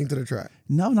add anything to the track?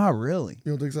 No, not really.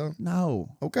 You don't think so? No.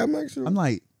 Okay, make sure. I'm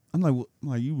like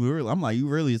you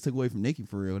really just took away from Nicki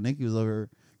for real. Nicki was over here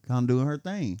kind of doing her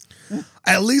thing.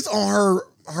 At least on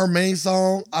her main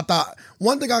song, I thought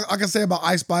one thing I can say about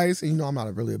Ice Spice, and you know I'm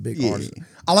not really a big Yeah. artist.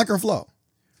 I like her flow.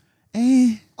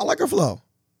 Eh, I like her flow.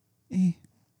 eh.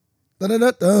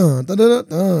 Da-da-da-dun,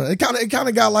 da-da-da-dun. It kind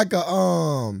of got like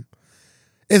a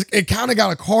it kind of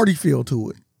got a Cardi feel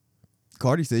to it.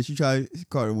 Cardi said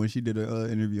Cardi when she did an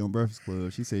interview on Breakfast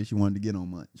Club, she said she wanted to get on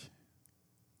Munch,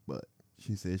 but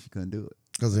she said she couldn't do it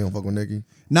Because they don't fuck with Nicki.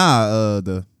 Nah,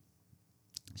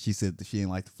 she said that she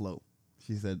didn't like the flow.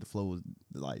 She said the flow was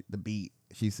like the beat.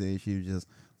 She said she was just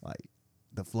like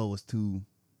the flow was too.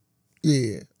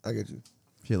 Yeah, I get you.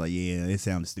 She's like, yeah, it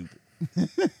sounded stupid.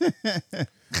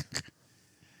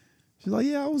 She's like,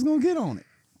 yeah, I was gonna get on it.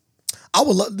 I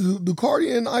would love. Do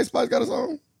Cardi and Ice Spice got a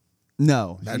song?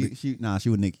 No, she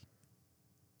with Nicki.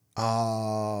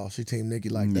 Oh, she team Nicki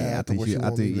like that. Yeah, I think I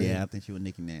think she with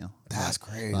Nicki now. That's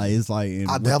crazy. Like it's like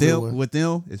with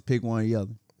them, it's pick one or the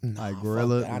other. Nah,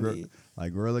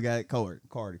 Like Gorilla got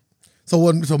Cardi.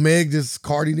 So Meg just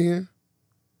Cardi then?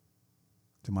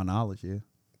 To my knowledge, yeah.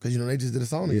 Because they just did a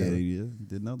song Yeah, together. they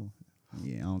did another one.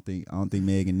 Yeah, I don't think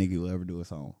Meg and Nicki will ever do a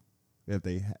song. If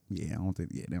they, they don't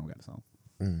got a song.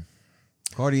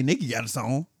 Cardi and Nicki got a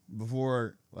song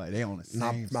before, like they on the same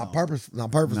song. Not purposeful.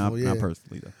 Not purposefully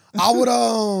though. I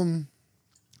would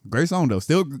Great song though.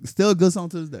 Still a good song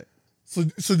to this day.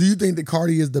 So do you think that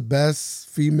Cardi is the best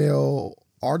female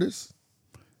artist?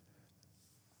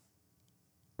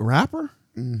 Rapper?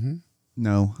 Mm-hmm.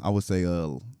 No, I would say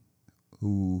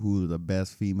who the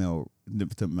best female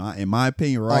in my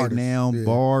opinion right Artist, now, yeah.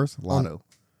 bars, Lotto.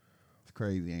 It's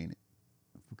crazy, ain't it?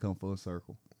 We come full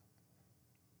circle.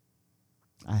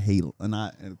 I hate it,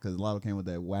 because Lotto came with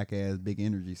that whack ass Big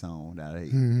Energy song that I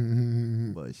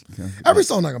hate. But Every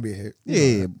song not gonna be a hit.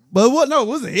 Yeah, but what? No, it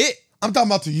was a hit. I'm talking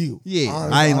about to you. Yeah,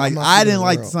 I didn't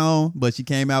like the song, but she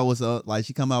came out with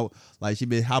she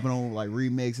been hopping on like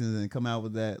remixes and come out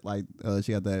with that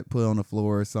she got that Put on the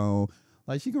Floor song.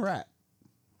 Like she can rap.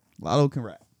 Lotto can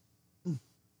rap.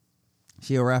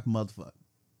 She a rap motherfucker.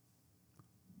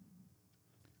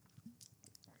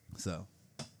 So,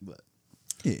 but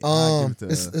yeah,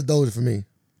 it's Doja for me.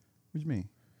 What you mean?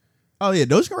 Oh yeah,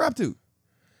 Doja can rap too.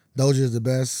 Doja is the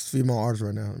best female artist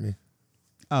right now to me.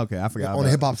 Okay, I forgot on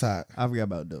the hip hop side. I forgot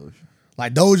about Doja.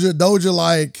 Like Doja,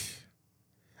 like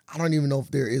I don't even know if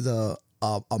there is a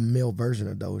male version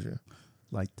of Doja.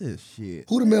 Like this shit.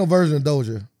 Who the male version of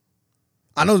Doja?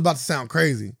 I know it's about to sound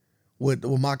crazy with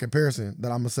my comparison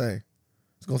that I'm gonna say.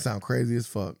 It's gonna sound crazy as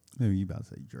fuck. Maybe you about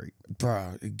to say Drake.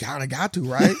 Bro, you kinda got to,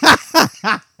 right?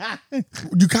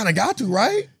 You kinda got to,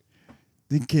 right?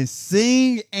 They can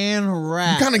sing and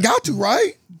rap. You kinda got to,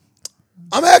 right?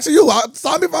 I'm asking you.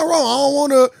 Stop me if I'm wrong. I don't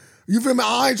want to. You feel me?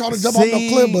 I ain't trying to jump off no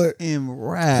cliff, but and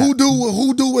rap. Who do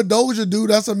what Doja do?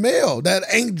 That's a male. That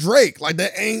ain't Drake. Like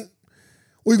that ain't.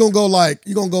 We gonna go like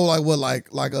you gonna go like what like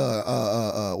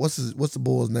what's the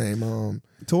boy's name?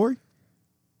 Tory.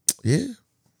 Yeah.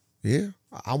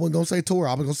 I wasn't gonna say Tory.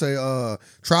 I was gonna say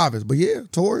Travis, but yeah,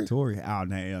 Tory. Oh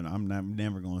no, I'm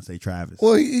never gonna say Travis.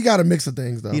 Well, he got a mix of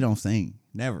things though. He don't sing,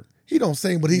 never. He don't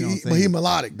sing, but he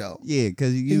melodic though. Yeah,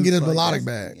 because he can get his melodic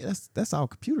back. That's all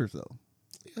computers though.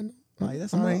 Yeah, like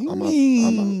that's I'm what a, you I'm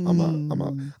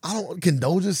mean. I don't. Can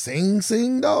Doja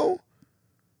sing though?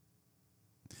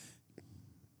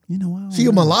 You know, she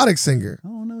a melodic singer. I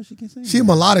don't know if she can sing. She a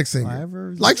melodic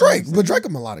singer, like Drake, but Drake a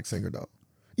melodic singer though.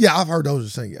 Yeah, I've heard Doja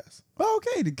sing. Yes. Oh,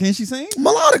 okay, can she sing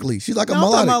melodically? She's like a melodic.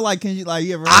 I'm talking about like, can you like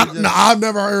you ever? I've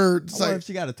never heard. I wonder if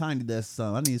she got a Tiny Desk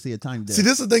song. I need to see a Tiny Desk. See,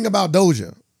 this is the thing about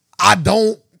Doja. I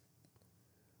don't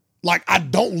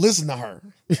listen to her,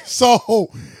 so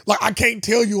like I can't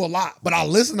tell you a lot, but I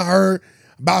listen to her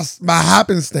by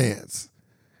happenstance.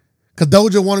 Cause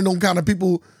Doja one of them kind of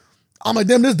people. I'm like,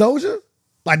 damn, this Doja.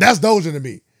 Like that's Doja to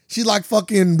me. She like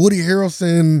fucking Woody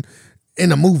Harrelson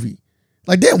in a movie.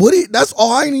 Like damn, Woody. That's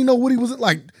all I didn't even know Woody was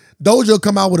like. Doja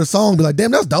come out with a song, be like,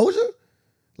 damn, that's Doja.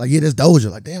 Like yeah, that's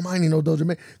Doja. Like damn, I didn't even know Doja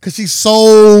made. Cause she's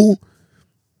so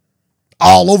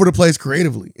all over the place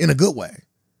creatively in a good way.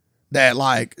 That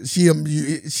like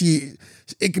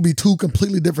it could be two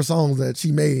completely different songs that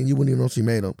she made and you wouldn't even know she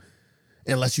made them,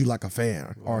 unless you like a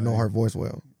fan or know her voice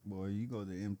well. Boy, if you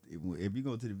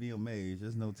go to the VMAs,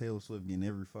 there's no Taylor Swift getting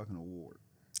every fucking award.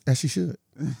 As she should.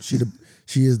 She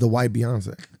is the white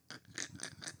Beyonce,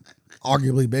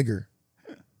 arguably bigger.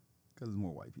 Because there's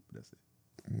more white people. That's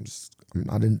it.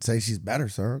 I didn't say she's better,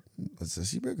 sir. I said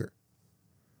she's bigger.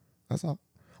 That's all.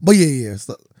 But yeah.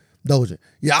 So, Doja.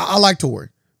 Yeah, I like Tory.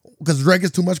 Because Drake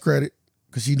is too much credit.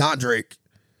 Because she's not Drake.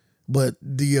 But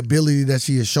the ability that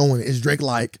she is showing is Drake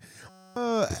like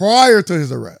prior to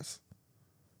his arrest.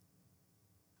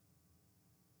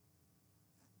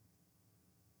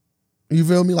 You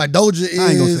feel me? Like Doja is. I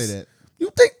ain't gonna say that. You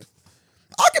think?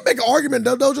 can make an argument.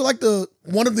 Doja like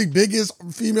one of the biggest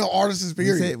female artists,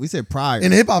 period. We said prior. In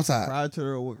the hip hop side. Prior to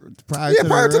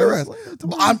the rest.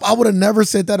 I would have never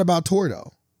said that about Tory,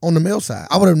 though, on the male side.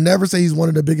 I would have never said he's one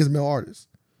of the biggest male artists.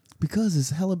 Because it's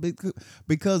hella big.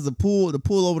 Because the pool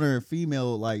over there in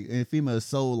female is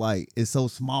so it's so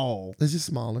small. It's just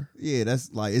smaller. Yeah,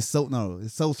 that's it's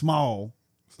so small.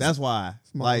 That's why.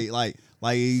 Small.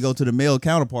 Like you go to the male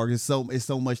counterpart, it's so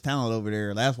much talent over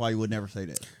there. That's why you would never say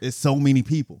that. It's so many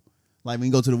people. Like when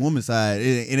you go to the woman's side,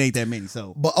 it ain't that many.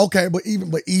 So, but okay, but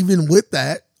even with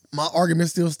that, my argument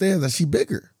still stands that she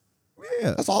bigger.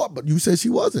 Yeah, that's all. But you said she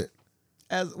wasn't.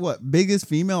 As what, biggest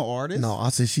female artist? No, I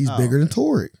said she's bigger than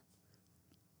Tory.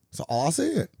 So all I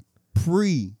said.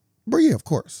 But yeah, of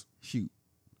course. Shoot.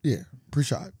 Yeah,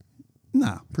 pre-shot.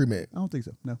 Nah. Pre-med. I don't think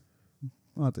so. No.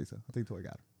 I don't think so. I think Tory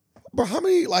got her. Bro, how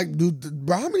many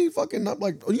fucking you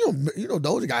know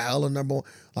Doja got hella number one.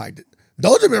 Like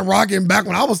Doja been rocking back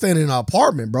when I was staying in an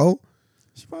apartment, bro.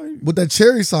 She probably with that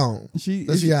cherry song. She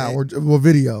had or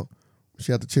video.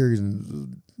 She had the cherries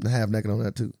and half naked on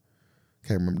that too.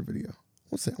 Can't remember the video. I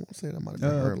want to say that might have been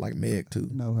her, like Meg too.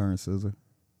 No, her and SZA.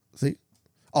 See?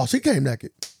 Oh, she came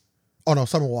naked. Oh no,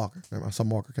 Summer Walker. Never mind.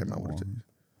 Summer Walker came out with it too.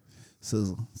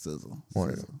 SZA. One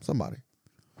of them. Somebody.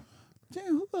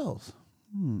 Damn, who else?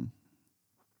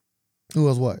 Who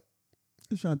else? What?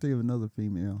 Just trying to think of another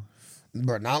female.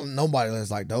 But not nobody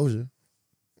that's like Doja.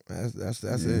 That's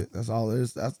it. That's all there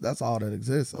is. That's all that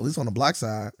exists. At least on the black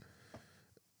side.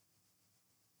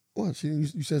 What?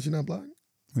 You said she not black?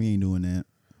 We ain't doing that.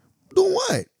 Doing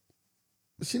what?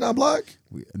 Is she not black?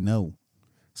 No.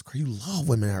 It's crazy. You love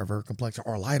women that have her complexion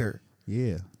or lighter.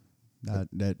 Yeah.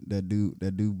 That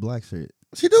dude black shit.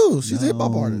 She do. She's a hip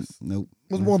hop artist. Nope.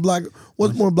 What's more black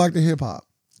than hip hop?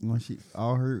 We've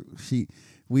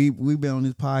been on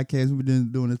this podcast. We've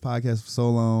been doing this podcast for so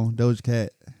long. Doja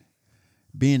Cat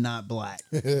being not black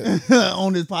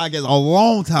on this podcast a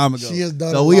long time ago. She has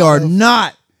done. So we are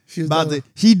not about to.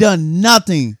 She done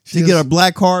nothing to get her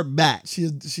black card back. She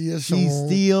has She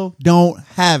still don't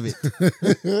have it.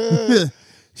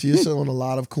 She is showing a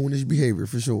lot of coonish behavior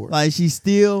for sure. Like she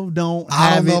still don't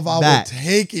have it. I don't know if I back. would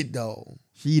take it though.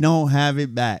 She don't have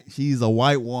it back. She's a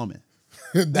white woman.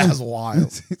 That's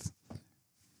wild.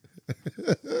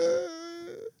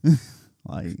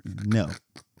 Like no.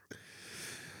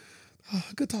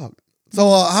 Good talk. So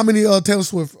how many Taylor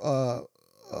Swift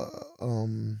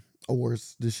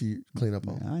awards did she clean up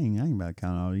on? I ain't about to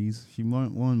count all these. She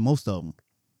won most of them.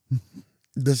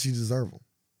 Does she deserve them?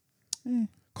 Yeah.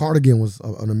 Cardigan was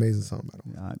an amazing song, by the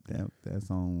way. That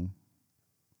song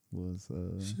was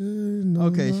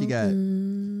okay. She got,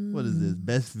 what is this?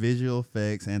 Best visual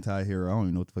effects, anti-hero. I don't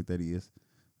even know what the fuck that is.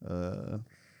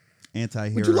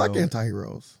 Anti-hero. But you like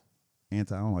anti-heroes? I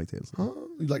don't like Taylor Swift. Huh?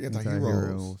 You like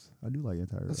anti-heroes? I do like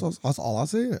anti-heroes. That's all I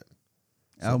said.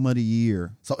 Album of the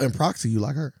year. So in proxy, you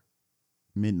like her?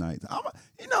 Midnight.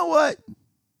 You know what?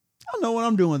 I know what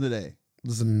I'm doing today.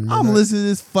 I'm gonna listen to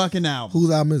this fucking album.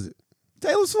 Whose album is it?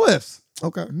 Taylor Swift's.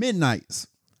 Okay. Midnights.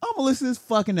 I'm gonna listen to this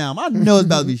fucking album. I know it's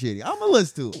about to be shitty. I'm gonna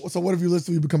listen to it. So what if you listen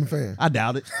to it, you become a fan? I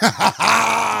doubt it.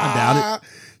 I doubt it.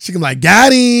 She can be like,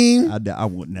 got him. I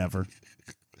would never.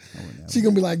 She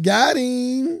gonna be like, got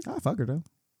him. I fuck her though.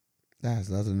 That's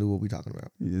nothing new. What we talking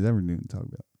about? There's everything to talk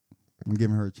about. I'm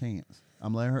giving her a chance.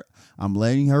 I'm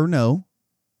letting her know.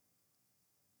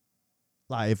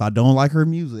 Like if I don't like her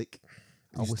music,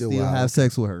 I would still have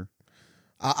sex with her.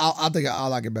 I think I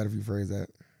like it better if you phrase that.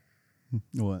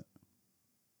 What?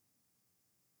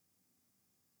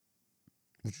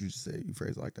 What you just say? You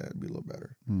phrase it like that, it'd be a little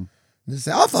better. Just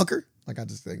say, I'll fuck her. Like I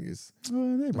just think it's.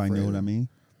 Everybody know what I mean.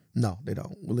 No, they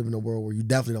don't. We live in a world where you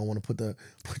definitely don't want to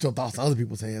put your thoughts in other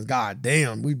people's hands. God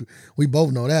damn, we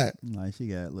both know that. Like she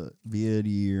got Video of the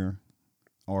Year,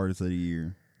 Artist of the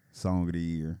Year, Song of the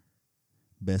Year,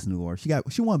 Best New Artist.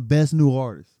 She won Best New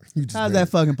Artist. How's that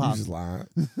fucking possible? You just lying.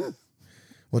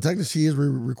 Well, technically, she is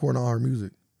recording all her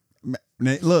music.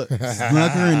 Look,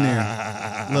 snuck her in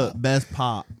there. Look, Best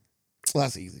Pop. Well,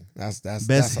 that's easy. That's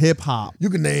Best Hip Hop. You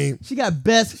can name. She got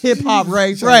Best Hip Hop.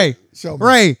 Ray. Show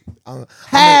me.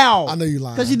 How? I know you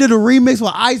lying. Because she did a remix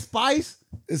with Ice Spice.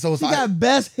 So she got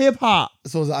Best Hip Hop.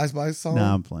 So it's an Ice Spice song?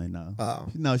 Nah, I'm playing. No. Oh.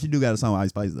 No, she do got a song with Ice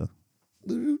Spice though.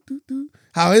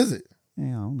 How is it? Yeah,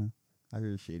 I don't know. I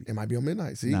hear it's shitty. It might be on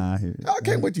Midnight. See? Nah, I hear it. I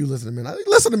can't wait till you listen to Midnight.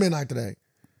 Listen to Midnight today.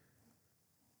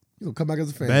 You gonna come back as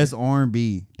a fan. Best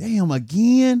R&B. Damn,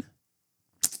 again?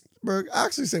 Berg, I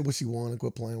actually say what she won and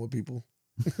quit playing with people.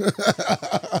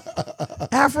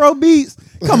 Afro beats.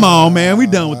 Come on, man. We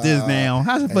done with this now.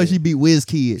 How the fuck she beat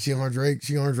WizKid? She on Drake.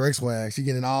 She on Drake swag. She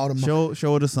getting all the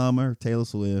show of the summer. Taylor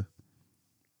Swift.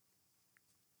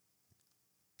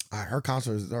 Her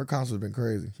concert's been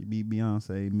crazy. She beat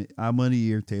Beyonce. Album of the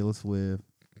year, Taylor Swift.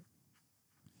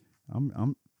 I'm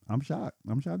shocked.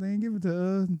 I'm shocked they didn't give it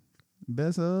to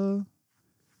best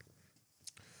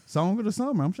song of the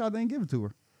summer. I'm shocked they didn't give it to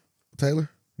her. Taylor?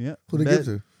 Yeah. Who they give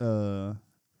it to?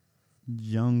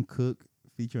 Jungkook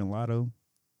featuring Lotto.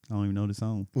 I don't even know the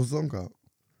song. What's the song called?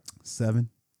 7.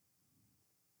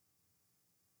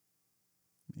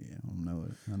 Yeah, I don't know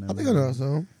it. I think I know that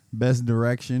song. Best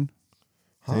direction,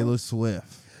 Huh? Taylor Swift.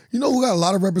 You know who got a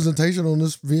lot of representation on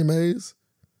this VMAs?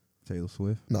 Taylor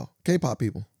Swift. No, K-pop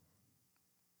people.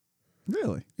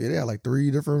 Really? Yeah, they had like 3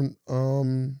 different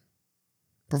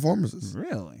performances.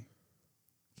 Really?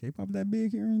 K-pop that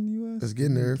big here in the U.S.? It's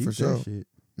getting there Keep for that sure. Shit.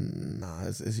 Nah,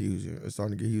 it's huge. It's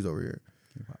starting to get huge over here.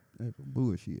 K-pop, that's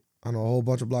bullshit. I know a whole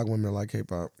bunch of black women that like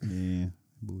K-pop. Yeah,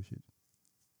 bullshit.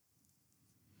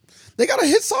 They got a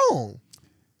hit song.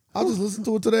 I just listened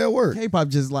to it today at work. K-pop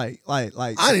just like. I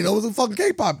didn't know it was a fucking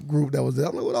K-pop group that was there.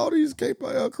 I'm like, with all these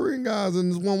K-pop Korean guys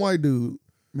and this one white dude.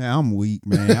 Man, I'm weak,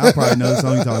 man. I probably know the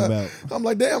song you talking about. I'm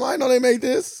like, damn, I didn't know they made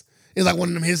this. It's like one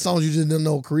of them hit songs you just didn't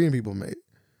know Korean people made.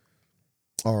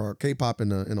 Or K-pop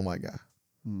and the white guy.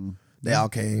 They all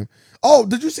came. Oh,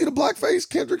 did you see the blackface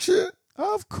Kendrick shit?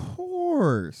 Of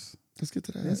course. Let's get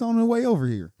to that. It's on the way over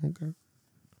here. Okay.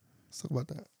 Let's talk about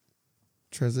that.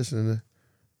 Transitioning to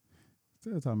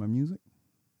Still talking about music.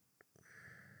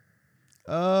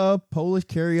 Polish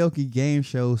karaoke game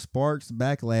show sparks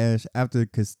backlash after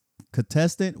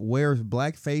contestant wears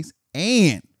blackface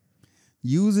and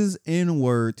uses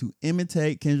N-word to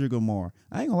imitate Kendrick Lamar.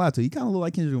 I ain't gonna lie to you. He kind of look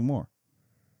like Kendrick Lamar.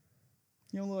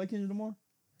 You don't look like Kendrick Lamar?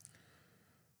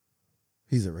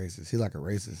 He's a racist. He like a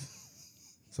racist.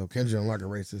 So Kendrick don't like a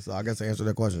racist. So I guess the answer to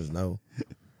that question is no.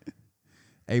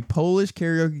 A Polish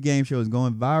karaoke game show is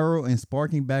going viral and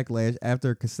sparking backlash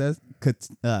after a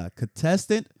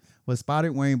contestant was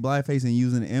spotted wearing blackface and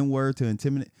using the N-word to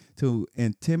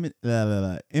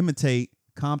imitate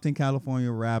Compton,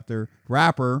 California rapper.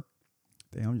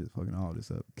 Damn, I'm just fucking all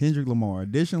this up. Kendrick Lamar.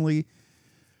 Additionally,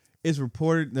 it's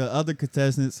reported the other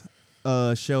contestants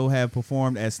show have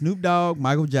performed as Snoop Dogg,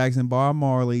 Michael Jackson, Bob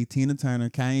Marley, Tina Turner,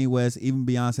 Kanye West, even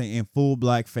Beyonce in full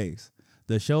blackface.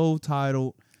 The show,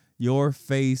 titled Your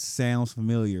Face Sounds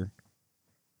Familiar,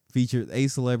 featured 8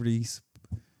 celebrities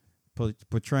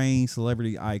portraying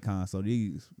celebrity icons. So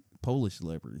these Polish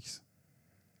celebrities.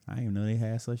 I didn't even know they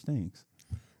had such things.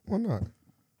 Why not?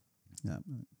 Yeah.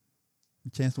 A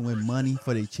chance to win money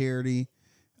for their charity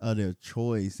of their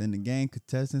choice. And the game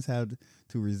contestants have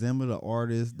to resemble the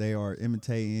artist they are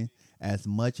imitating as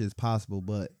much as possible,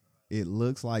 but it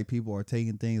looks like people are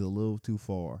taking things a little too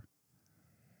far.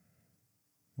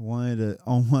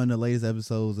 On one of the latest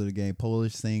episodes of the game,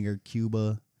 Polish singer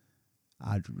Cuba,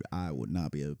 I would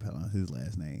not be able to pronounce his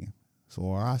last name,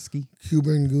 Swarovski,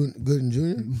 Cuban Gooden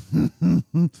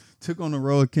Jr. took on the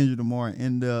role of Kendrick Lamar and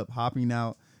ended up hopping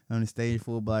out on the stage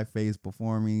full blackface,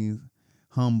 performing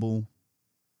humble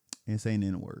and saying the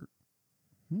N-word.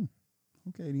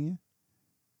 Okay, then.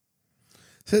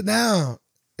 Sit down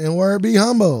and word be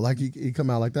humble. Like he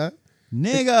come out like that.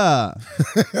 Nigga.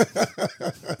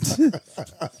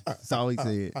 That's all he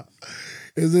said.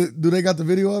 Is it? Do they got the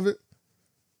video of it?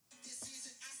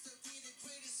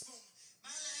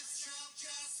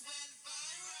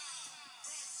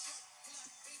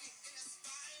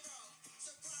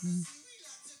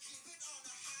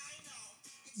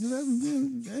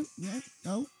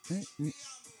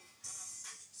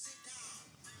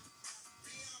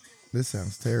 This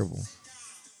sounds terrible.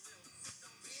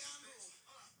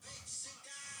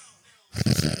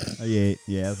 Oh, yeah,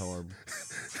 that's horrible.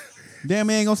 Damn,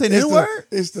 man ain't gonna say the N-word?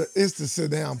 It's the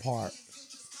sit down part.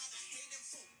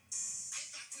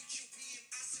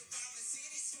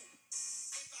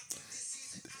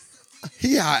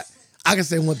 He hot. I can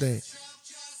say one thing.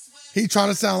 He trying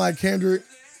to sound like Kendrick.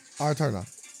 All right, turn it off.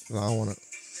 No, I don't want to.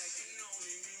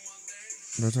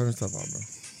 No, turn this stuff off, bro.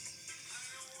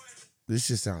 This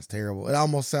shit sounds terrible. It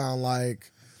almost sounds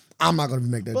like I'm not gonna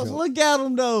make that But joke. look at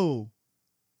him though.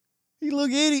 He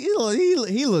look idiot.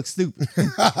 He looks stupid.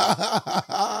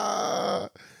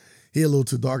 He a little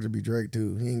too dark to be Drake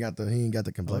too. He ain't got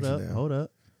the complexion down. Hold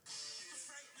up.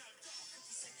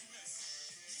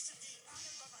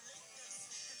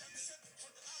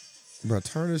 Bro,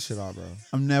 turn this shit off, bro.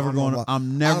 I'm never going. I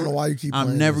don't know why you keep. I'm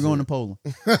playing never this going shit. to Poland.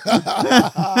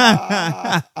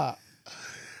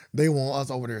 They want us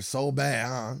over there so bad,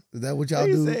 huh? Is that what y'all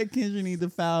They do? said Kendrick need to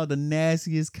file the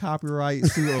nastiest copyright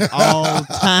suit of all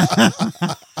time.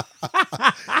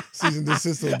 Season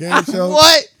desist of a game show.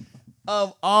 What?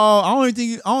 Of all, I don't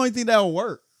even think that'll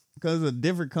work. Because it's a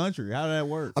different country. How did that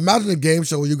work? Imagine a game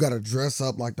show where you got to dress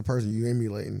up like the person you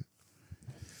emulating.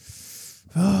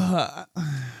 I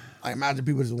imagine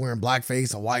people just wearing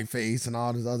blackface, a white face, and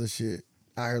all this other shit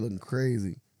out here looking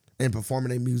crazy and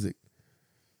performing their music.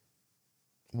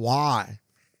 Why?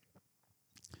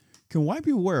 Can white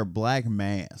people wear a black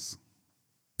mask?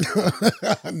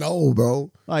 No,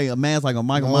 bro. Like a mask, like a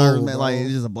Michael No, Myers mask, bro. like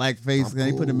it's just a black face. I'm Can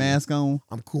they put the cool. mask on?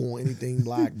 I'm cool on anything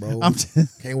black, bro. I'm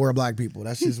just Can't wear black people.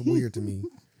 That's just weird to me.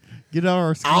 get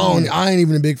our skin. I ain't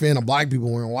even a big fan of black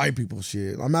people wearing white people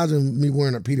shit. Imagine me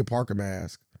wearing a Peter Parker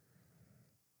mask.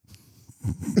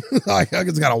 Like I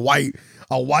just got a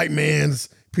white man's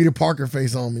Peter Parker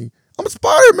face on me. I'm a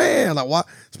Spider-Man. Like why?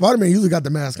 Spider-Man usually got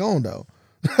the mask on though.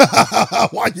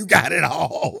 Why you got it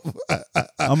off?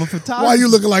 I'm a photographer. Why you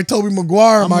looking like Tobey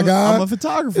Maguire, my guy? I'm a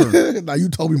photographer. Now you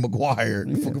Tobey Maguire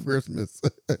for Christmas.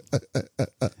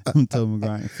 I'm Tobey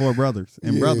Maguire. 4 brothers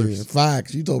and brothers.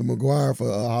 Facts. You Tobey Maguire for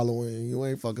Halloween. You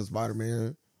ain't fucking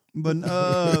Spider-Man. But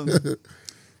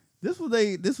this what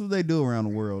they do around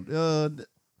the world.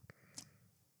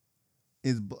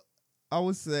 I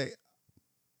would say,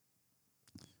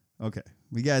 okay,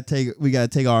 we gotta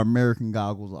take our American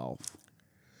goggles off.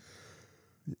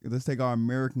 Let's take our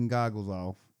American goggles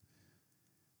off.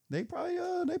 They probably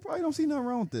don't see nothing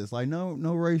wrong with this. Like no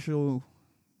racial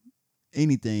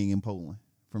anything in Poland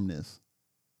from this,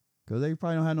 because they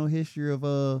probably don't have no history of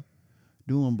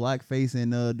doing blackface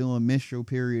and doing minstrel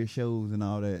period shows and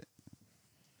all that.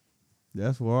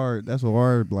 That's where our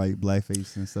like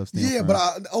blackface and stuff stem from.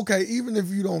 But okay, even if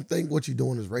you don't think what you're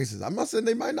doing is racist, I'm not saying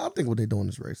they might not think what they're doing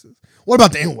is racist. What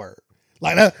about the N-word?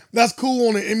 Like that's cool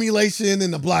on the emulation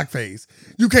and the blackface.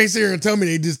 You can't sit here and tell me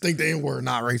they just think the N-word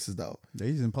not racist though.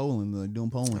 They just in Poland, like doing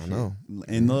Poland shit. I know.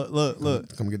 And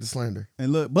look, Come get the slander.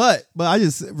 and look, but I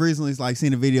just recently like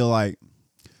seen a video like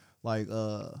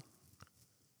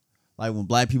when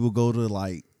black people go to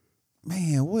like,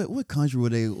 man, what country were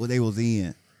they was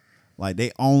in? Like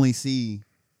they only see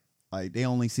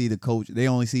the coach. They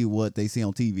only see what they see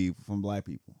on TV from black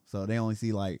people. So they only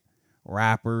see like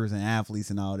rappers and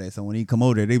athletes and all that. So when he come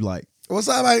over there, they be like, What's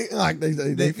that like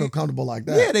they feel comfortable like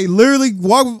that? yeah, they literally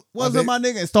walk. What's Like up, my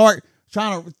nigga? And start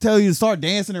trying to tell you to start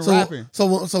dancing and rapping.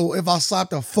 So if I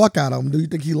slap the fuck out of him, do you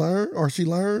think he learned or she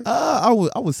learned? I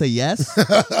would say yes.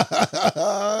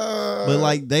 But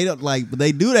like they don't but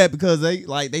they do that because they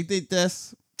think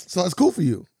that's So it's cool for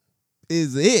you.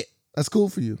 is it. That's cool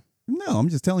for you. No, I'm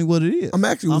just telling you what it is. I'm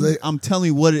actually I'm telling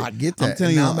you what it. I get that. I'm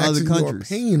telling you And now on other asking your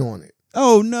countries. opinion on it.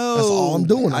 Oh no, That's all I'm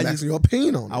doing. I'm I asking your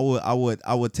opinion on it.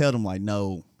 I would tell them like,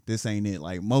 no, this ain't it.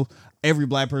 Like every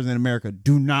black person in America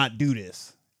do not do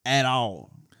this at all.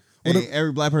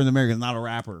 Every black person in America is not a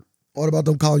rapper. What about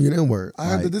them calling you an N-word? I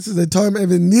heard Right. that this is a term of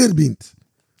neerbint.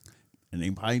 And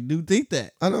they probably do think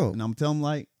that. I know. And I'm telling them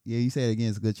like, yeah, you say it again,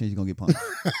 it's a good chance you're gonna get punched.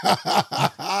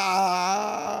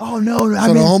 Oh no,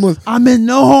 I meant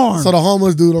no harm. So the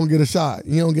homeless dude don't get a shot.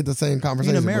 He don't get the same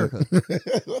conversation. In America.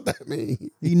 What that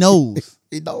mean? He knows.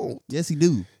 He don't. Yes, he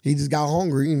do. He just got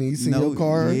hungry and he seen your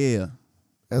car. Yeah.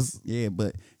 That's Yeah,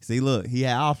 but see, look, he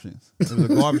had options. There's a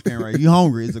garbage can right. You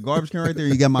hungry? It's a garbage can right there.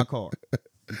 You got my car.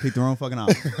 You picked the wrong fucking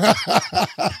option.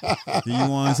 Do you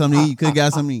want something to eat? You could have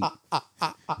got something to eat.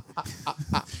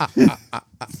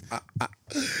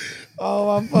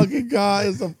 oh my fucking god!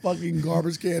 It's a fucking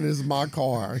garbage can. It's my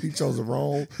car. He chose the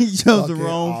wrong. He chose the fucking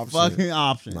wrong option. fucking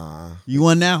option. Nah, You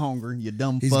wasn't that hungry. You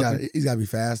dumb he's fucker. got to be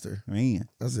faster. Man,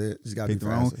 That's it. He's got to be picked the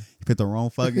wrong. faster. You picked the wrong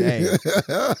fucking.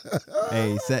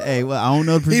 Hey, well, I don't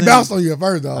know the He percentage. bounced on you at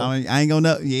first though. I ain't gonna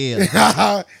know.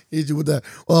 Yeah. Hit you with that.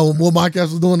 Well, what Mike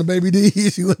Epps was doing to Baby D,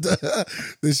 hit you with the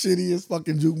shittiest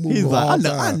fucking juke move He's of like, all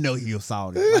I time. know he was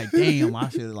salty. Like, damn, I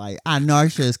should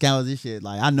have scouted this shit.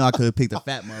 Like, I know I could have picked a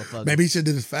fat motherfucker. Maybe he should have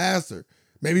did this faster.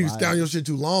 Maybe he was Right. down your shit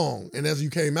too long, and as you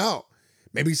came out,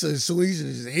 maybe he should have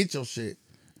just hit your shit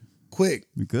quick.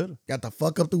 We could have. Got the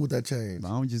fuck up through with that change. I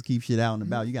don't just keep shit out and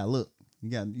about. You gotta look. You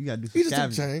gotta do some He just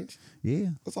took scavenging. change. Yeah.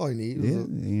 That's all he needs.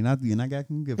 Yeah. And I got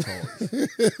some gift cards.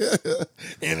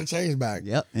 And a change back.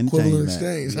 Yep. And Equivalent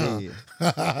change exchange,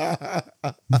 back.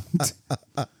 huh?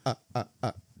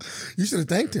 You should have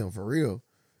thanked him for real.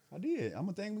 I did. I'm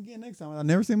gonna thank him again next time. I'll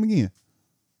never see him again.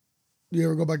 You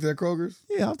ever go back to that Kroger's?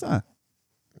 Yeah, all the time.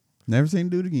 Never seen him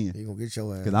do it again. He gonna get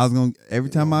your ass. Cause I was gonna every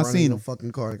time I seen him,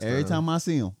 fucking car. next every time I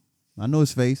see him, I know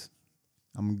his face.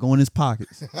 I'm gonna go in his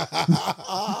pockets.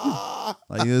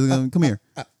 Like, come here.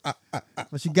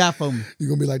 What you got for me? You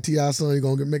gonna be like T.I. son. You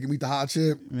gonna make him eat the hot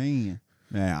chip. Man,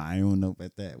 I don't know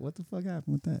about that. What the fuck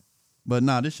happened with that? But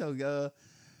nah, this show,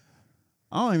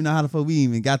 I don't even know how the fuck we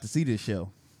even got to see this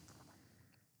show.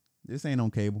 This ain't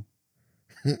on cable.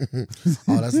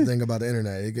 Oh, that's the thing about the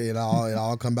internet. It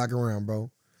all come back around,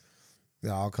 bro. It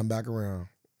all come back around.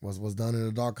 What's done in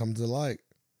the dark comes to the light.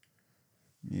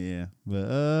 Yeah,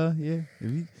 but yeah.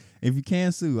 If you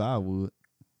can sue, I would.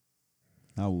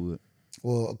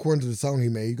 Well, according to the song he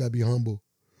made, you gotta be humble.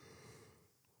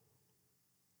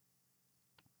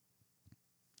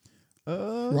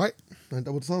 Right? Ain't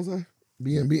that what the song say?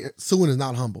 Suing is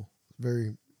not humble.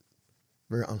 Very,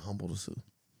 very unhumble to sue.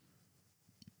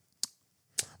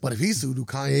 But if he sue, do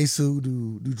Kanye sue?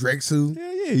 Do Drake sue?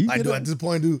 Yeah. You Like, get do up. at this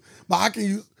point do? But I can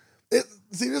use it.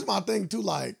 See, this is my thing too.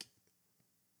 Like,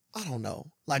 I don't know.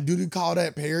 Like, do they call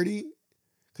that parody?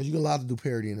 Because you're allowed to do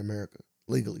parody in America,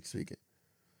 legally speaking.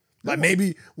 Like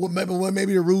maybe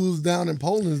the rules down in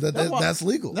Poland is that's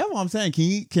legal. That's what I'm saying. Can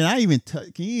you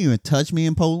even touch me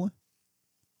in Poland?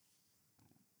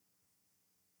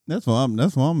 That's what I'm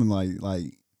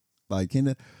like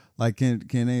can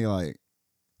they like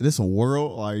this a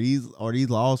world? Are these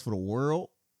laws for the world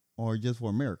or just for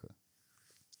America?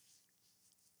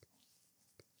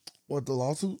 What, the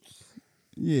lawsuits?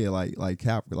 Yeah, like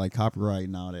copyright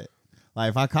and all that. Like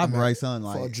if I copyright something,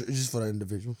 like just for the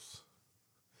individuals.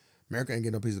 America ain't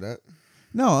getting no piece of that.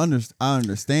 no, I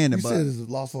understand it, You but said it's a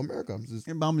loss for America. I'm just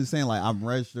saying, like I'm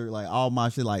registered, like all my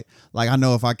shit, like I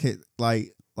know if I can,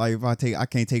 like if I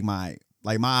can't take my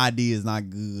ID is not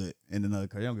good in another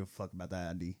country. They don't give a fuck about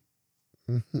that ID.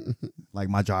 Like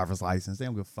my driver's license, they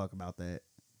don't give a fuck about that.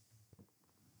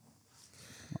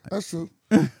 That's true.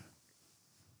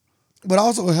 But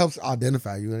also it helps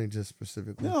identify you, ain't just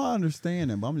specifically. No, I understand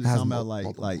that, but I'm just Has talking about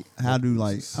multiple how do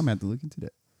pieces. I'm gonna have to look into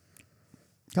that.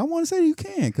 I want to say you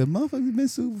can, because motherfuckers been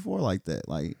sued before like that.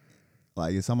 Like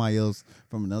if somebody else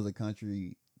from another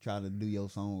country try to do your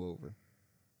song over,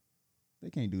 they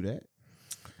can't do that.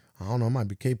 I don't know. It might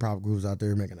be K-pop groups out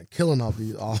there making a killing off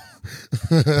these.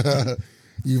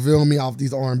 You feel me? Off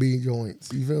these R&B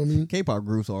joints. You feel me? K-pop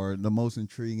groups are the most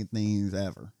intriguing things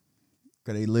ever,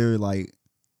 because they literally like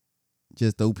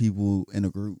just throw people in a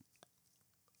group,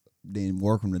 then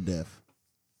work them to death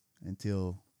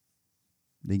until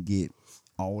they get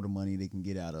all the money they can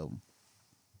get out of them.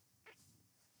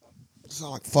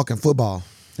 Sound like fucking football.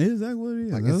 It's exactly what it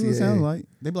is. Like That's what it NCAA. sounds like.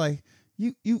 They be like,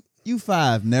 you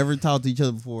five never talked to each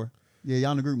other before. Yeah,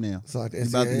 y'all in the group now. So like the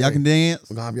Y'all NCAA. can dance.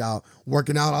 We're gonna have y'all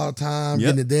working out all the time, Yep.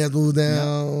 getting the dance moves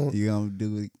down. You gonna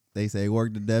do it. They say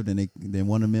work to death, then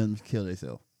one of them kill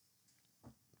themselves.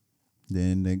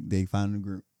 Then they find a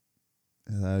group.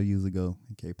 That's how it usually go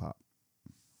in K-pop.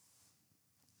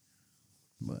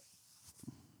 But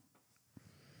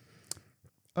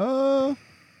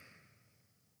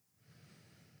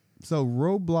so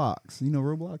Roblox, you know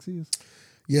what Roblox is?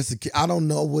 Yes, I don't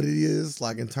know what it is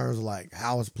like in terms of like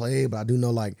how it's played, but I do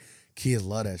know like kids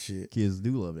love that shit. Kids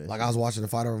do love that. Like I was watching the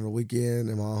fight over the weekend,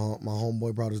 and my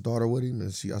homeboy brought his daughter with him, and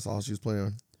I saw she was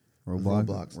playing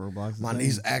Roblox. Roblox. My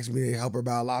niece asked me to help her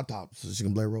buy a laptop so she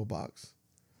can play Roblox.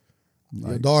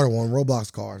 Your Like, daughter won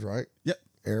Roblox cards, right? Yep.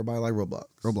 Everybody like Roblox.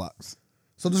 Roblox.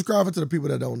 So describe it to the people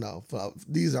that don't know.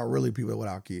 These are really people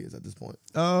without kids at this point.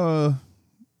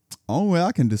 Only way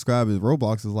I can describe it is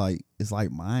Roblox is like it's like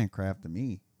Minecraft to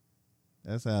me.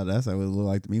 That's how it look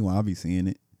like to me when I be seeing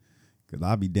it. Cause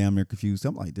I be damn near confused.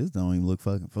 I'm like, this don't even look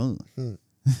fucking fun.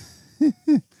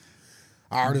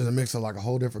 I heard it's a mix of like a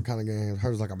whole different kind of game.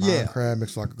 Hers like a Minecraft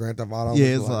mixed with like a Grand Theft Auto.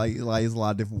 Yeah, it's like it's a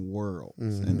lot of different worlds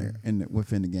in there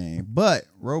within the game. But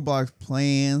Roblox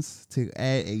plans to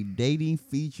add a dating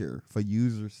feature for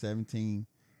users 17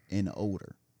 and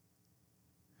older.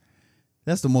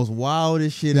 That's the most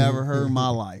wildest shit I ever heard in my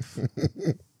life.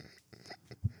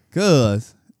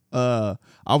 Cause I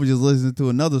was just listening to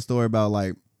another story about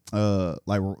like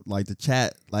the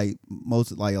chat, like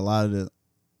most like a lot of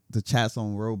the chats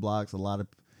on Roblox, a lot of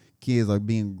kids are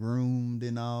being groomed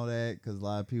and all that because a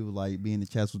lot of people like being in the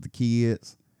chats with the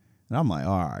kids. And I'm like,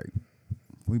 all right,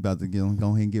 we about to go ahead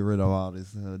and get rid of all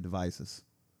these devices.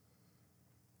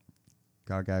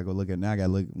 I gotta go look at now. I gotta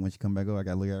look when she come back over. I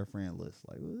gotta look at her friend list.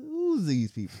 Like, who's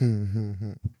these people?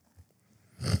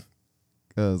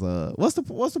 Cause what's the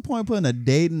point of putting a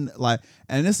dating like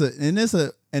and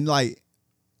like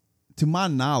to my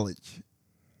knowledge,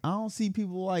 I don't see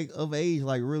people like of age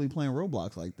like really playing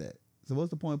Roblox like that. So what's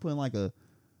the point of putting like a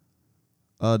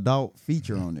adult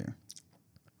feature on there?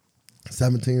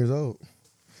 17 years old.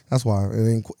 That's why it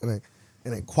ain't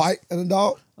quite an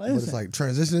adult, Oh, but it's like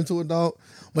transitioning to adult.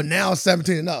 But now it's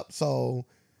 17 and up. So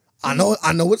I know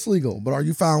it's legal, but are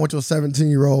you fine with your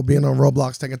 17-year-old being on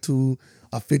Roblox taking to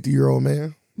a 50-year-old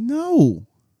man No.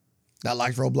 that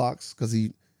likes Roblox because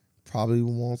he probably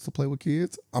wants to play with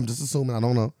kids? I'm just assuming. I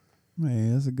don't know.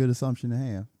 Man, that's a good assumption to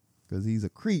have. Cause he's a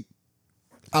creep.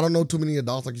 I don't know too many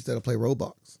adults like you said to play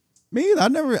Roblox. Me either. I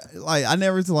never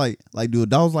do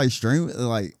adults like stream.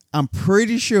 Like, I'm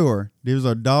pretty sure there's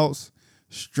adults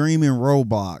streaming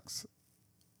Roblox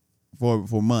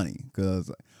for money,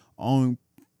 because only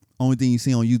thing you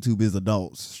see on YouTube is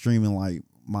adults streaming like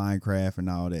Minecraft and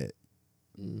all that,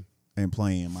 and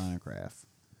playing Minecraft.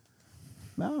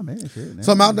 Nah, man, shit.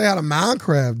 So I'm out there had a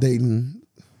Minecraft dating.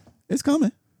 It's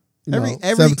coming. Every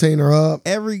Every 17 or up.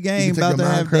 Every You game can take about your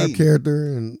to have Minecraft dating. character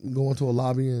and go into a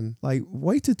lobby and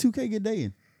Wait till 2K get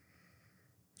dating.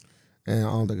 I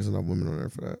don't think there's enough women on there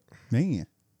for that. Man,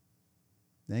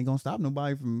 they ain't gonna stop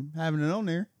nobody from having it on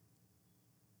there.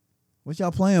 What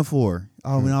y'all playing for?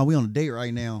 Oh, no, we on a date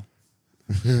right now.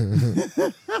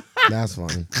 That's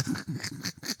funny.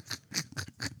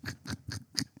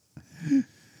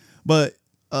 But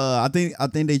I think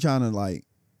they trying to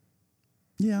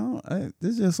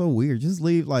this is just so weird. Just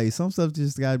leave, some stuff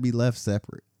just got to be left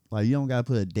separate. Like, you don't got to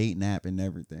put a dating app and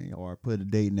everything, or put a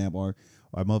dating app, or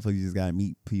motherfuckers just got to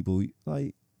meet people.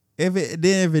 Like, if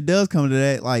it does come to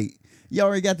that, you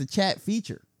already got the chat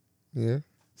feature. Yeah.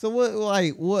 So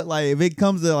what if it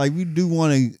comes to we do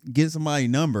want to get somebody's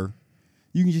number,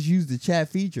 you can just use the chat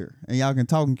feature and y'all can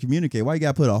talk and communicate. Why you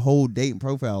gotta put a whole date and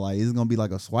profile? Is it gonna be like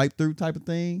a swipe through type of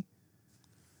thing?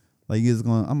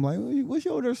 I'm like, what's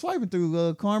you over there swiping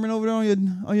through, Carmen, over there on your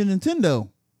Nintendo?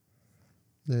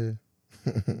 Yeah.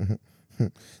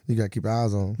 You gotta keep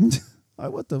eyes on.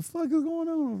 What the fuck is going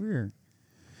on over here?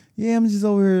 Yeah, I'm just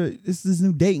over here. It's this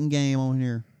new dating game on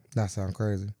here. That sounds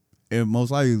crazy. It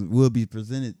most likely will be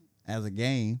presented as a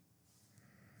game.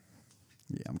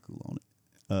 Yeah, I'm cool on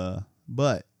it.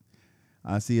 But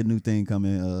I see a new thing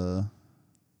coming.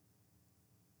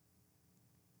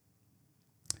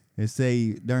 It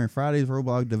say during Friday's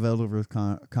Roblox Developers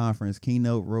Conference,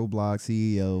 Keynote Roblox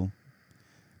CEO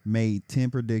made 10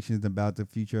 predictions about the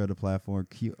future of the platform.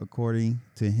 According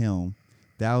to him,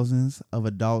 thousands of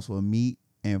adults will meet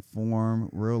and form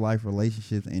real-life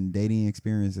relationships and dating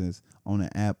experiences on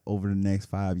the app over the next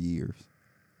 5 years.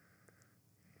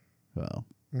 So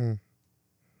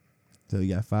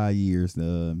you got 5 years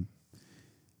to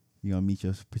you're gonna meet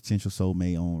your potential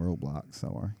soulmate on Roblox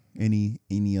or any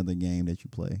other game that you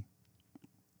play.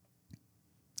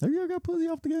 Have you ever got pussy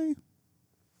off the game?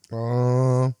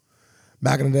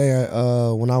 Back in the day,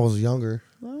 when I was younger.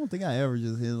 I don't think I ever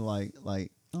just hit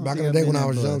Back in the day when I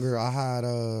was younger, I had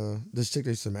this chick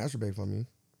that used to masturbate for me.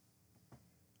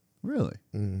 Really?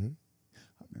 Mm-hmm.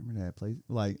 I remember that place,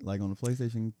 like on the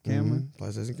PlayStation camera. Mm-hmm.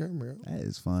 PlayStation camera. Yeah. That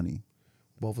is funny.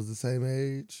 Both was the same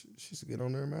age. She used to get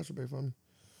on there and masturbate for me.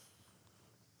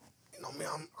 You know me,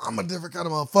 I'm a different kind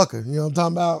of motherfucker. You know what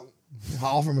I'm talking about?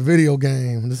 All from a video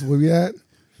game. This is where we at.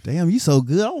 Damn, you so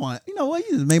good. You know what?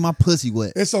 You just made my pussy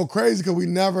wet. It's so crazy because we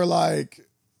never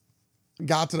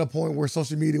got to the point where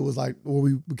social media was where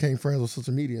we became friends with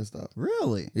social media and stuff.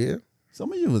 Really? Yeah. So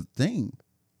much of a thing.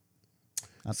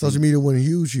 Social media wasn't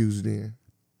huge then.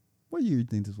 What year do you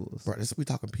think this was? Bro, we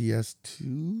talking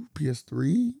PS2,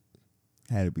 PS3?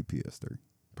 Had to be PS3.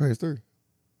 PS3.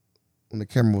 When the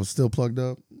camera was still plugged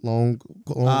up, long.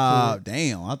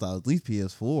 Damn. I thought it was at least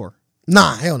PS4.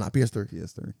 Nah, hell not. PS3.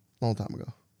 PS3. Long time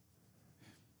ago.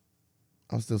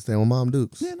 I was still staying with Mom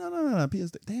Dukes. Yeah, no.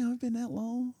 PS3. Damn, it's been that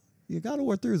long. Yeah, God of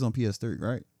War 3 is on PS3,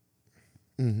 right?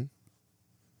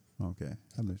 Mm-hmm. Okay.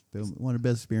 One of the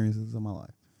best experiences of my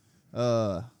life.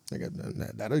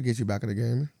 That'll get you back in the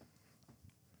game.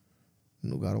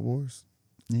 No God of Wars.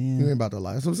 Yeah. You ain't about that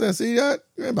life. That's what I'm saying. See that?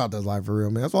 You ain't about that life for real,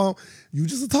 man. That's why you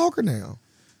just a talker now.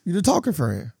 You the talking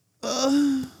friend.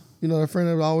 You know, that friend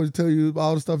that will always tell you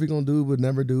all the stuff he gonna do but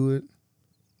never do it.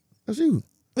 That's you.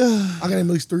 I got at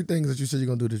least 3 things that you said you're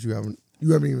gonna do that you haven't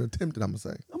even attempted, I'm gonna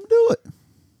say. I'm gonna do it.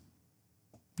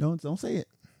 Don't say it.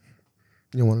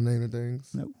 You don't want to name the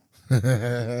things? Nope.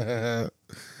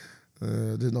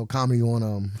 There's no comedy on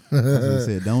them. I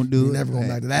said, don't do it. Never going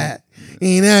back to that.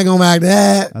 He ain't never going back to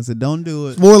that. I said, don't do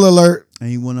it. Spoiler alert. And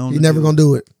he went on. He never gonna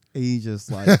do it. He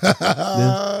just like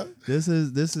this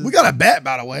is. We got a bet,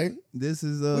 by the way. This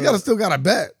is. We still got a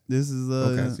bet. This is.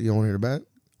 Okay, so you don't want to hear the bet?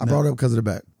 I brought it up because of the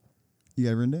bet. You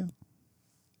got it written down?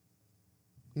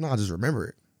 No, I just remember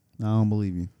it. I don't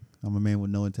believe you. I'm a man with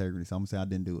no integrity, so I'm gonna say I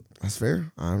didn't do it. That's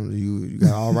fair. You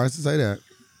got all rights to say that.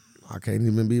 I can't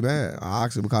even be bad. I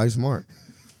actually because you're smart.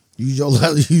 Use your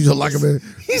lack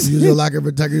of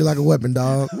integrity like a weapon,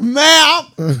 dog. Ma'am.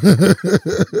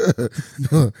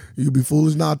 You be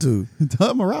foolish not to.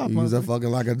 Tell him around. Use that fucking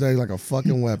like a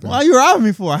fucking weapon. Why you robbing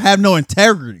me for? I have no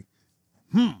integrity.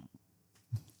 I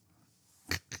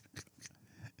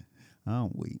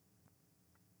don't wait.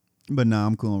 But nah,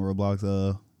 I'm cool on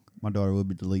Roblox. My daughter will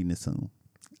be deleting it soon.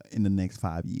 In the next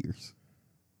 5 years.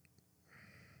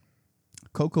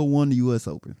 Coco won the U.S.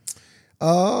 Open.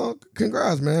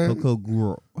 Congrats, man. Coco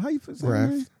Graf. How you say her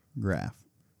name? Graf.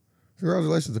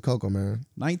 Congratulations to Coco, man.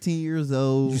 19 years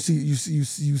old.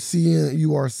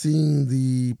 You are seeing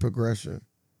the progression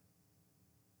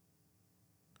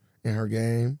in her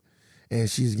game, and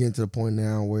she's getting to the point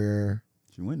now where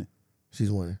She's winning.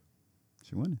 she's winning.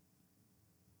 She winning.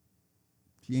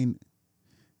 She ain't.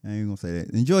 I ain't gonna say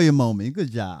that. Enjoy your moment.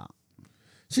 Good job.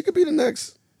 She could be the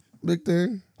next big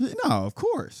thing. No, of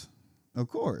course, of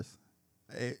course.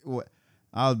 What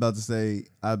I was about to say,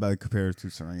 I was about to compare her to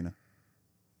Serena.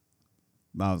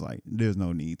 But I was like, there's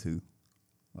no need to.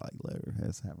 Like, let her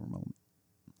have her moment.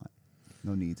 Like,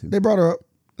 no need to. They brought her up.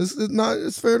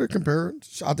 It's fair to compare her.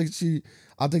 I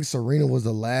think Serena was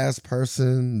the last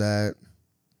person that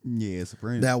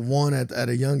Serena. won at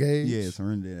a young age. Yeah,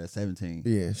 Serena did at 17.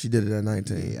 Yeah, she did it at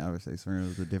 19. Yeah, I would say Serena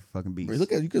was a different fucking beast. You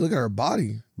could look at her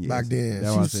body back then.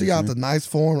 that's what I She said, got Serena. the nice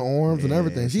formed arms and Yeah,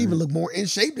 everything. She even Serena. looked more in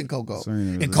shape than Coco.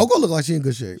 Serena And was Coco looked like she in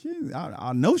good shape.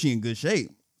 I know she in good shape,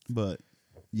 but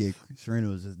yeah, Serena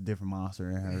was just a different monster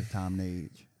in her time and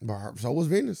age. But so was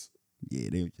Venus. Yeah,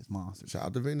 they were just monsters. Shout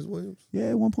out to Venus Williams. Yeah,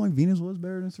 at one point Venus was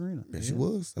better than Serena. Yeah, she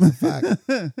was. That's a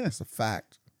fact. That's a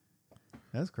fact.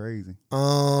 That's crazy.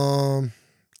 Go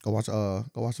watch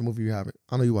the movie you haven't.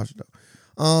 I know you watched it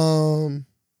though.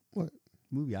 What?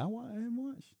 Movie I haven't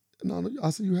watched. No, I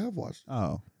said you have watched.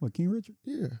 Oh, what, King Richard?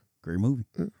 Yeah. Great movie.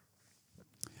 Yeah.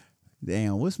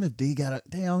 Damn, Will Smith did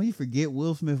damn, you forget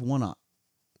Will Smith won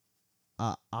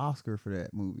a Oscar for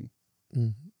that movie.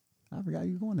 I forgot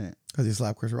you won that. Because he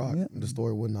slapped Chris Rock. Yeah. The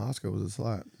story wasn't an Oscar, it was a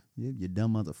slap. Yeah, you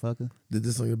dumb motherfucker. Did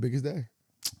this on your biggest day.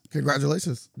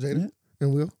 Congratulations, Jada Yeah.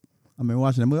 and Will. I mean,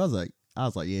 watching that movie, I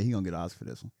was like, yeah, he gonna get an Oscar for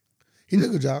this one. He did a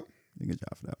good job. Good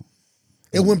job for that one.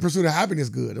 And when Pursuit of Happiness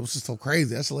good, it was just so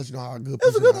crazy. That should let you know how good. It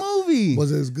was a Pursuit good of movie.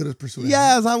 Was it as good as Pursuit of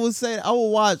Yes, I would say I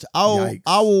will watch. Yikes.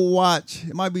 I will watch.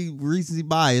 It might be recency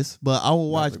bias, but I will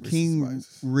watch Definitely King recency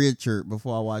bias. Richard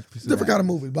before I watch Pursuit. Different kind of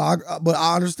movie, but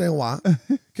I understand why.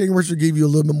 King Richard gave you a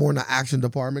little bit more in the action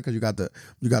department because you got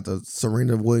the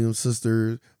Serena Williams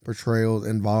sisters portrayals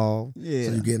involved. Yeah.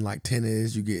 So you're getting like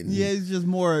tennis, you getting it's just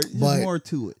more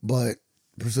to it. But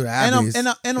Pursuit of And I'm- Happiness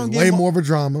and I'm is getting way more of a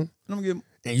drama, And I'm getting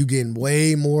and you getting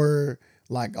way more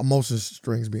like emotion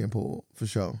strings being pulled for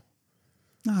sure.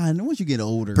 and once you get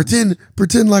older, Pretend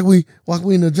like we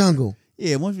in the jungle.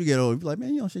 yeah, once you get older, you be like,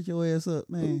 man, you don't shut your ass up,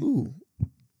 man. Ooh,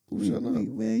 shut up.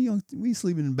 Man, we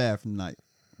sleeping in the bathroom tonight.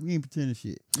 We ain't pretending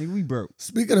shit. Nigga, we broke.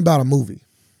 Speaking about a movie,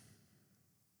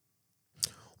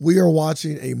 we are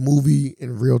watching a movie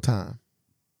in real time.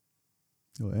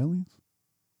 Oh, aliens?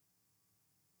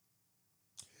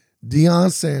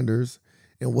 Deion Sanders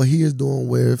and what he is doing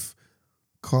with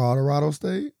Colorado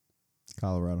State.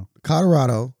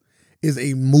 Colorado is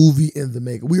a movie in the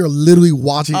making. We are literally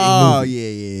watching a Oh, movie.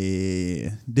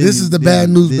 yeah. This is the Bad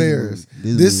News Bears.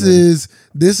 This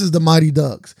is the Mighty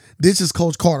Ducks. This is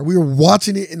Coach Carter. We are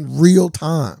watching it in real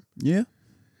time. Yeah.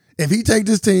 If he take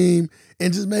this team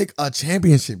and just make a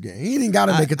championship game, he didn't got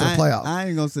to make it to the playoffs. I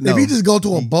ain't gonna say If no. he just go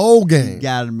to a bowl He game,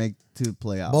 got to make to the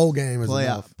playoffs. bowl game is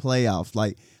enough. Playoffs.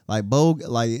 Like bowl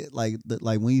like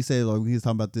when you say, like we was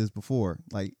talking about this before,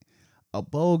 like a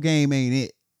bowl game ain't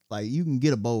it. Like you can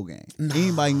get a bowl game. Nah.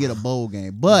 Anybody can get a bowl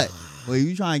game. But when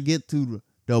you trying to get to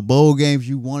the bowl games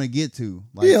you want to get to,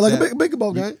 a big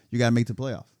bowl game. you gotta make the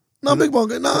playoffs. No, big bowl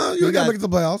game. No, you got to make it to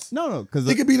the playoffs. No, because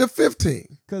He could be the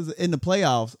 15. in the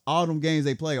playoffs, all them games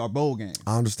they play are bowl games.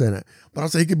 I understand that, but I'm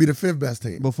saying he could be the 5th best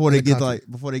team Before in they the get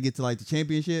country. to the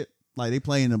championship, like they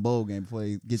play in the bowl game before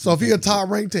they get. So to if he a top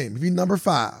ranked team, if he number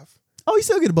 5, oh, he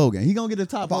still get a bowl game. He gonna get a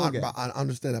top bowl but game. I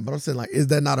understand that. But I'm saying, like, is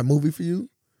that not a movie for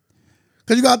you?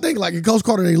 Because you got to think, like, in Coach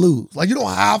Carter, they lose. Like, you don't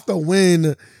have to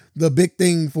win the big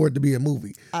thing for it to be a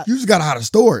movie. You just got to have a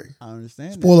story. I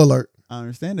understand. Spoiler alert. I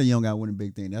understand that you don't got to win a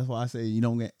big thing. That's why I say you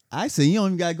don't get. I say you don't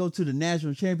even got to go to the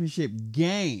national championship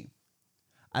game.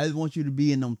 I just want you to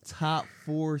be in them top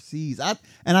 4 seeds. I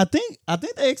think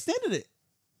they extended it.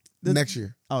 Next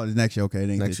year. Oh, it's next year. Okay, it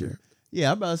ain't Next this year.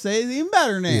 Yeah, I'm about to say it's even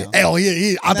better now. Yeah. Hell,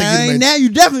 yeah. I think now you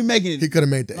definitely making it. he could have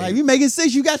made the 8. Like if you making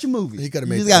 6, you got your movie. He coulda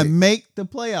You made just the got to 8. make the He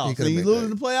playoffs. coulda So you made lose the in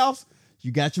the playoffs,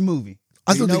 you got your movie.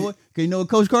 I You still know think- what? Cause you know what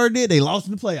Coach Carter did? They lost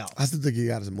in the playoffs. I still think he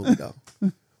got his movie, though.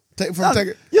 Taking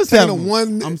You'll a have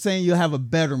one. I'm saying you'll have a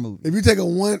better movie. If you take a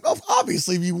one,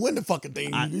 obviously, if you win the fucking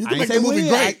thing, you can make the movie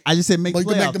great. I just said make But the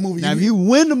you can playoffs. make the movie. Now, if you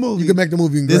win the movie, You can make the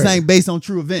movie this great. ain't based on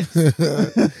true events.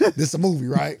 This a movie,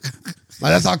 right?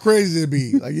 Like that's how crazy it'd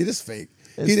be. Like, yeah, this fake.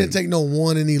 He didn't take no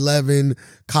 1-11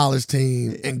 college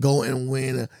team and go and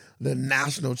win the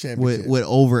national championship with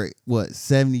over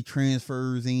 70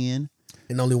 transfers in,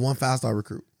 and only one 5-star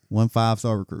recruit. one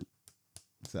 5-star recruit.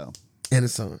 So and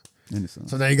his son. And his son.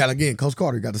 So now you got, again, Coach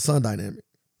Carter, you got the son dynamic.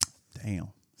 Damn.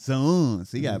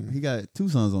 Sons. He got 2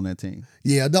 sons on that team.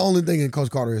 Yeah, the only thing in Coach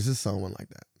Carter is his son wasn't like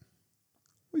that.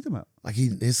 What you talking about? Like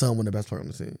his son wasn't the best player on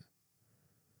the team.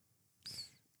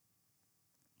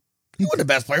 He wasn't the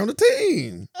best player on the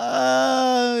team.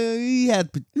 He had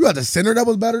You had the center that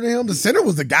was better than him. The center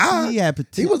was the guy. he had He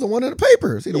potential. was the one in the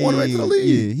papers. He the one that made to the league.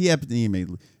 Yeah, he had he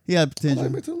had He potential.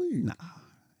 made to the league. Nah,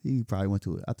 he probably went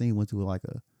to it. I think he went to like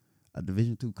a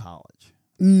Division II college.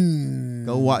 Mm.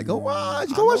 Go watch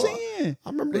the end. I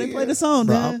remember When they the play end. the song,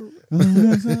 Bro, man.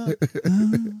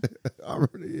 I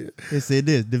remember the end. It said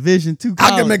this Division II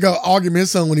college. I can make an argument.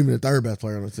 His son wasn't even the third best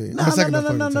player on the team. No, Or second best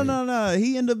player on the team. no.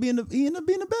 He ended up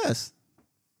being the best.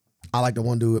 I like the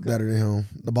one dude better than him.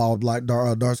 The ball black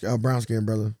brown skinned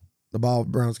brother. The ball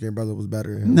brown skinned brother was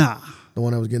better than him. Nah, The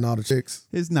one that was getting all the chicks.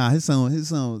 his son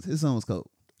was cold.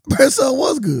 But his son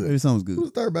was good. His son was He good. was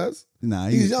third best. Nah,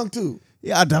 He's young too.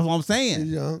 Yeah, that's what I'm He's saying.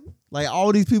 young. Like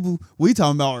all these people we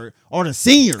talking about are the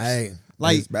seniors. Hey,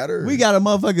 like it's better. we got a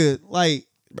motherfucker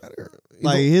better.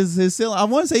 like his ceiling. I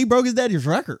want to say he broke his daddy's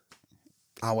record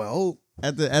I would hope.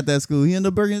 at that school. He ended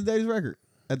up breaking his daddy's record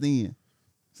at the end.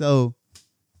 So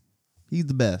he's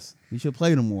the best. He should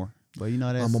play no more. But you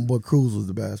know that's My boy Cruz was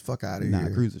the best. Fuck out of nah.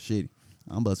 here. Cruz is shitty.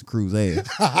 I'm busting Cruz ass.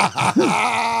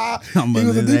 He I'm was a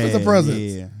busting his defensive ass.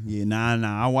 presence. Yeah.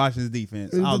 Nah. I watched his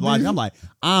defense. He was I was the watching. defense. I'm like,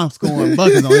 I'm scoring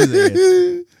buckets on his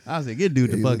ass. I said, get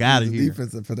dude the fuck out of here.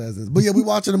 Defensive finesses. But yeah, we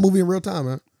watching a movie in real time,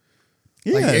 man.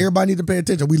 Yeah, Like everybody need to pay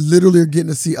attention. We literally are getting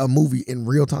to see a movie in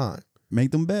real time.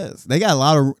 make them best. They got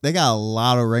a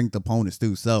lot of ranked opponents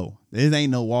too. So this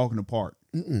ain't no walk in the park.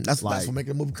 That's Like- what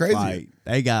making the movie crazy. Like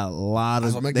they got a lot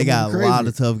That's what of make they the got a movie lot crazy.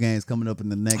 of tough games coming up in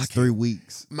the next 3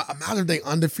 weeks. Imagine if they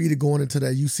undefeated going into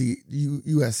that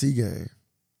USC game.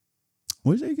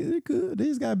 Which they could. They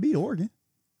just got to beat Oregon.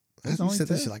 That's You only said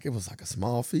that tough. shit like it was like a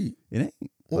small feat. It ain't.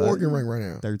 What But Oregon rank right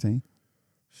now? 13.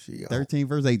 Shit, 13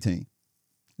 versus 18.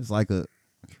 It's like a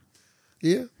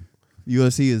Yeah,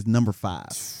 USC is number 5.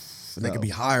 and they could be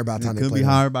higher by the It time they could play be them.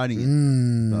 higher by the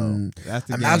end. So that's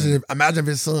the game. Imagine if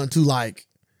his son too like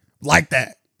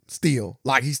that still.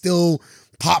 Like he still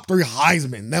top 3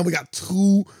 Heisman. Now we got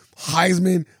 2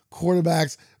 Heisman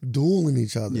quarterbacks dueling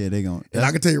each other. Yeah, they going. And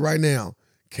I can tell you right now,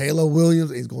 Caleb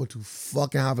Williams is going to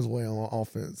fucking have his way on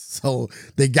offense. So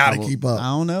they got to keep I up.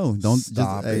 don't know. Don't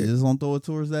Stop just, it. just don't throw it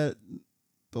towards that.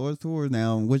 Throw it towards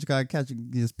now. Which guy catch it?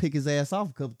 Just pick his ass off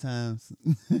a couple times.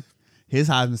 His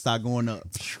Heisman start going up.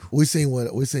 We seen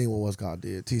what Westcott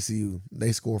did. TCU,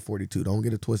 they scored 42. Don't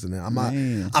get it twisted now.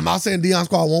 Man. I'm not saying Deion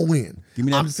Squad won't win. Give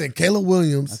me that. I'm just saying Caleb I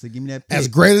Williams, said, give me that pick. as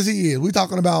great as he is, we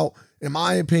talking about, in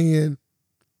my opinion,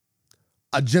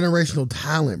 a generational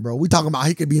talent, bro. We talking about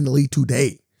he could be in the league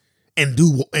today and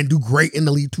do great in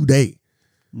the league today.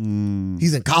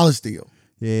 He's in college still.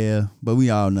 Yeah, but we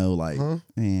all know, like, Huh?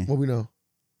 man, What we know?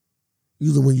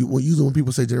 Usually when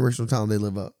people say generational talent, they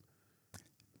live up.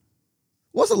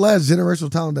 What's the last generational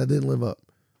talent that didn't live up?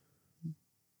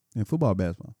 in football,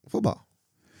 basketball, Football.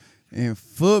 in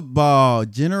football,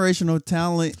 generational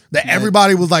talent. That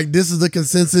everybody was like, this is the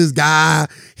consensus guy.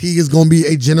 He is going to be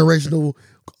a generational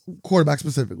quarterback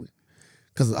specifically.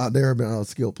 Because there have been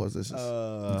skill positions.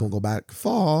 We're going to go back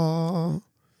far.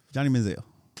 Johnny Manziel.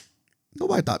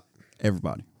 Nobody thought.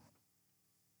 Everybody.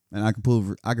 And I could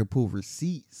pull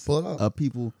receipts Pull it up. of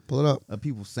people Pull it up.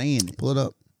 saying it. Pull it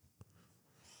up.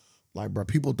 Like, bro,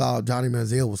 people thought Johnny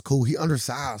Manziel was cool. He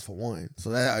undersized for one. So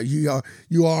that you are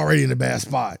already in a bad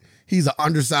spot. He's an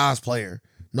undersized player.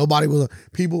 Nobody was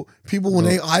people when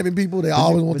they hyping people, they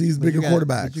always want these bigger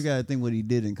quarterbacks. But you got to think what he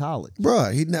did in college.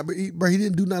 Bruh, he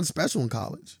didn't do nothing special in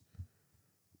college.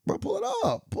 Bro, pull it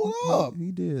up. Pull it up.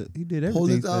 He did everything. Pull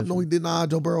it up. special. No, he did not.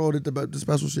 Joe Burrow did the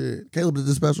special shit. Caleb did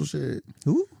the special shit.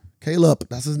 Who? Caleb,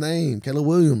 that's his name. Caleb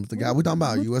Williams, the guy we talking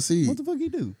about, USC. What the fuck he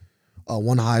do?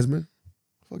 One Heisman.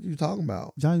 What are you talking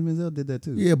about? Johnny Manziel did that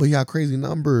too. Yeah, but he had crazy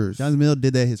numbers. Johnny Manziel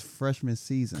did that his freshman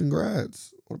season.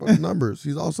 Congrats. What about the numbers?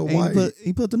 He's also And white.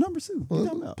 he put the numbers too. What you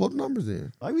talking Pull about? up the numbers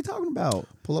in. What are we talking about?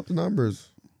 Pull up the numbers.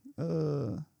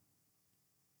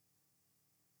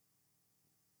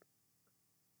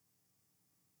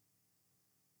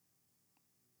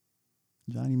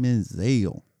 Johnny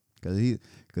Manziel,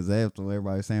 because after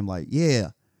everybody saying like, yeah,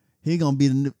 he gonna be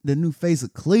the new face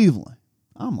of Cleveland.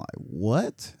 I'm like,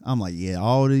 what? I'm like, yeah,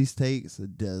 all these takes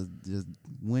just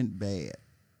went bad.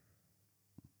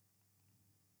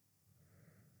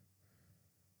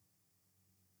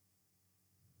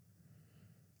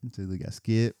 Until they got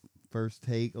Skip first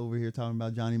take over here talking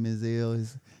about Johnny Manziel.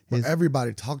 But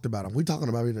everybody talked about him. We talking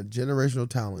about being a generational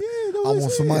talent. Yeah, I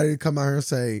want somebody to come out here and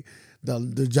say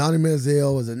The Johnny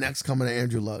Manziel is the next coming of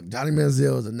Andrew Luck. Johnny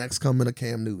Manziel is the next coming of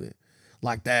Cam Newton.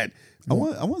 Like that. I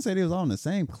want to say they was all in the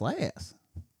same class.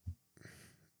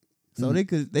 So they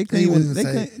couldn't He even wasn't they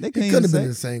the same- couldn't they he couldn't couldn't even have been say in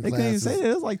the same they couldn't even class say as- that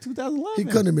it was like 2011. He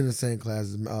couldn't have been in the same class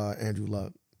as Andrew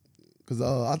Luck. Because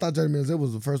I thought Johnny Manziel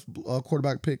was the first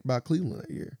quarterback picked by Cleveland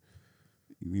that year.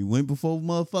 He went before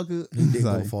motherfucker. He did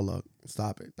go Like, for Luck.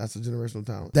 Stop it. That's a generational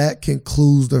talent. That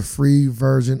concludes the free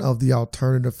version of the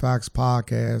Alternative Facts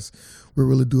podcast. We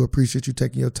really do appreciate you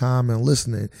taking your time and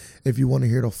listening. If you want to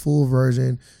hear the full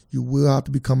version, you will have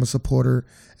to become a supporter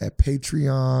at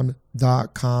patreon.com/the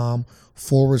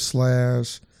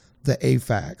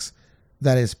AFAX.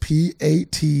 That is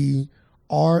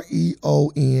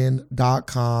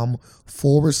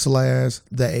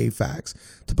patreon.com/the AFAX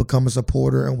to become a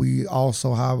supporter. And we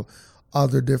also have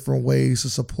other different ways to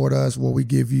support us where we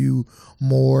give you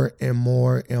more and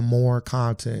more and more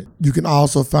content. You can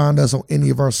also find us on any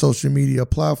of our social media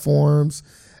platforms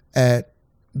at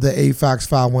the AFAX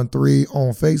 513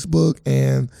 on Facebook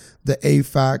and the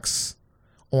AFAX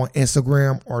on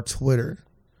Instagram or Twitter.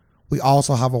 We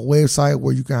also have a website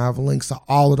where you can have links to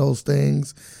all of those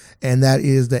things, and that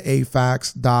is the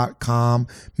afax.com.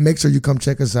 Make sure you come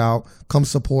check us out. Come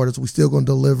support us. We're still going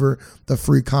to deliver the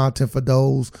free content for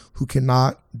those who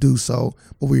cannot do so,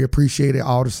 but we appreciate it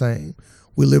all the same.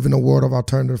 We live in a world of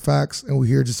alternative facts, and we're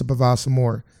here just to provide some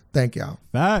more. Thank y'all.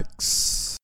 Facts.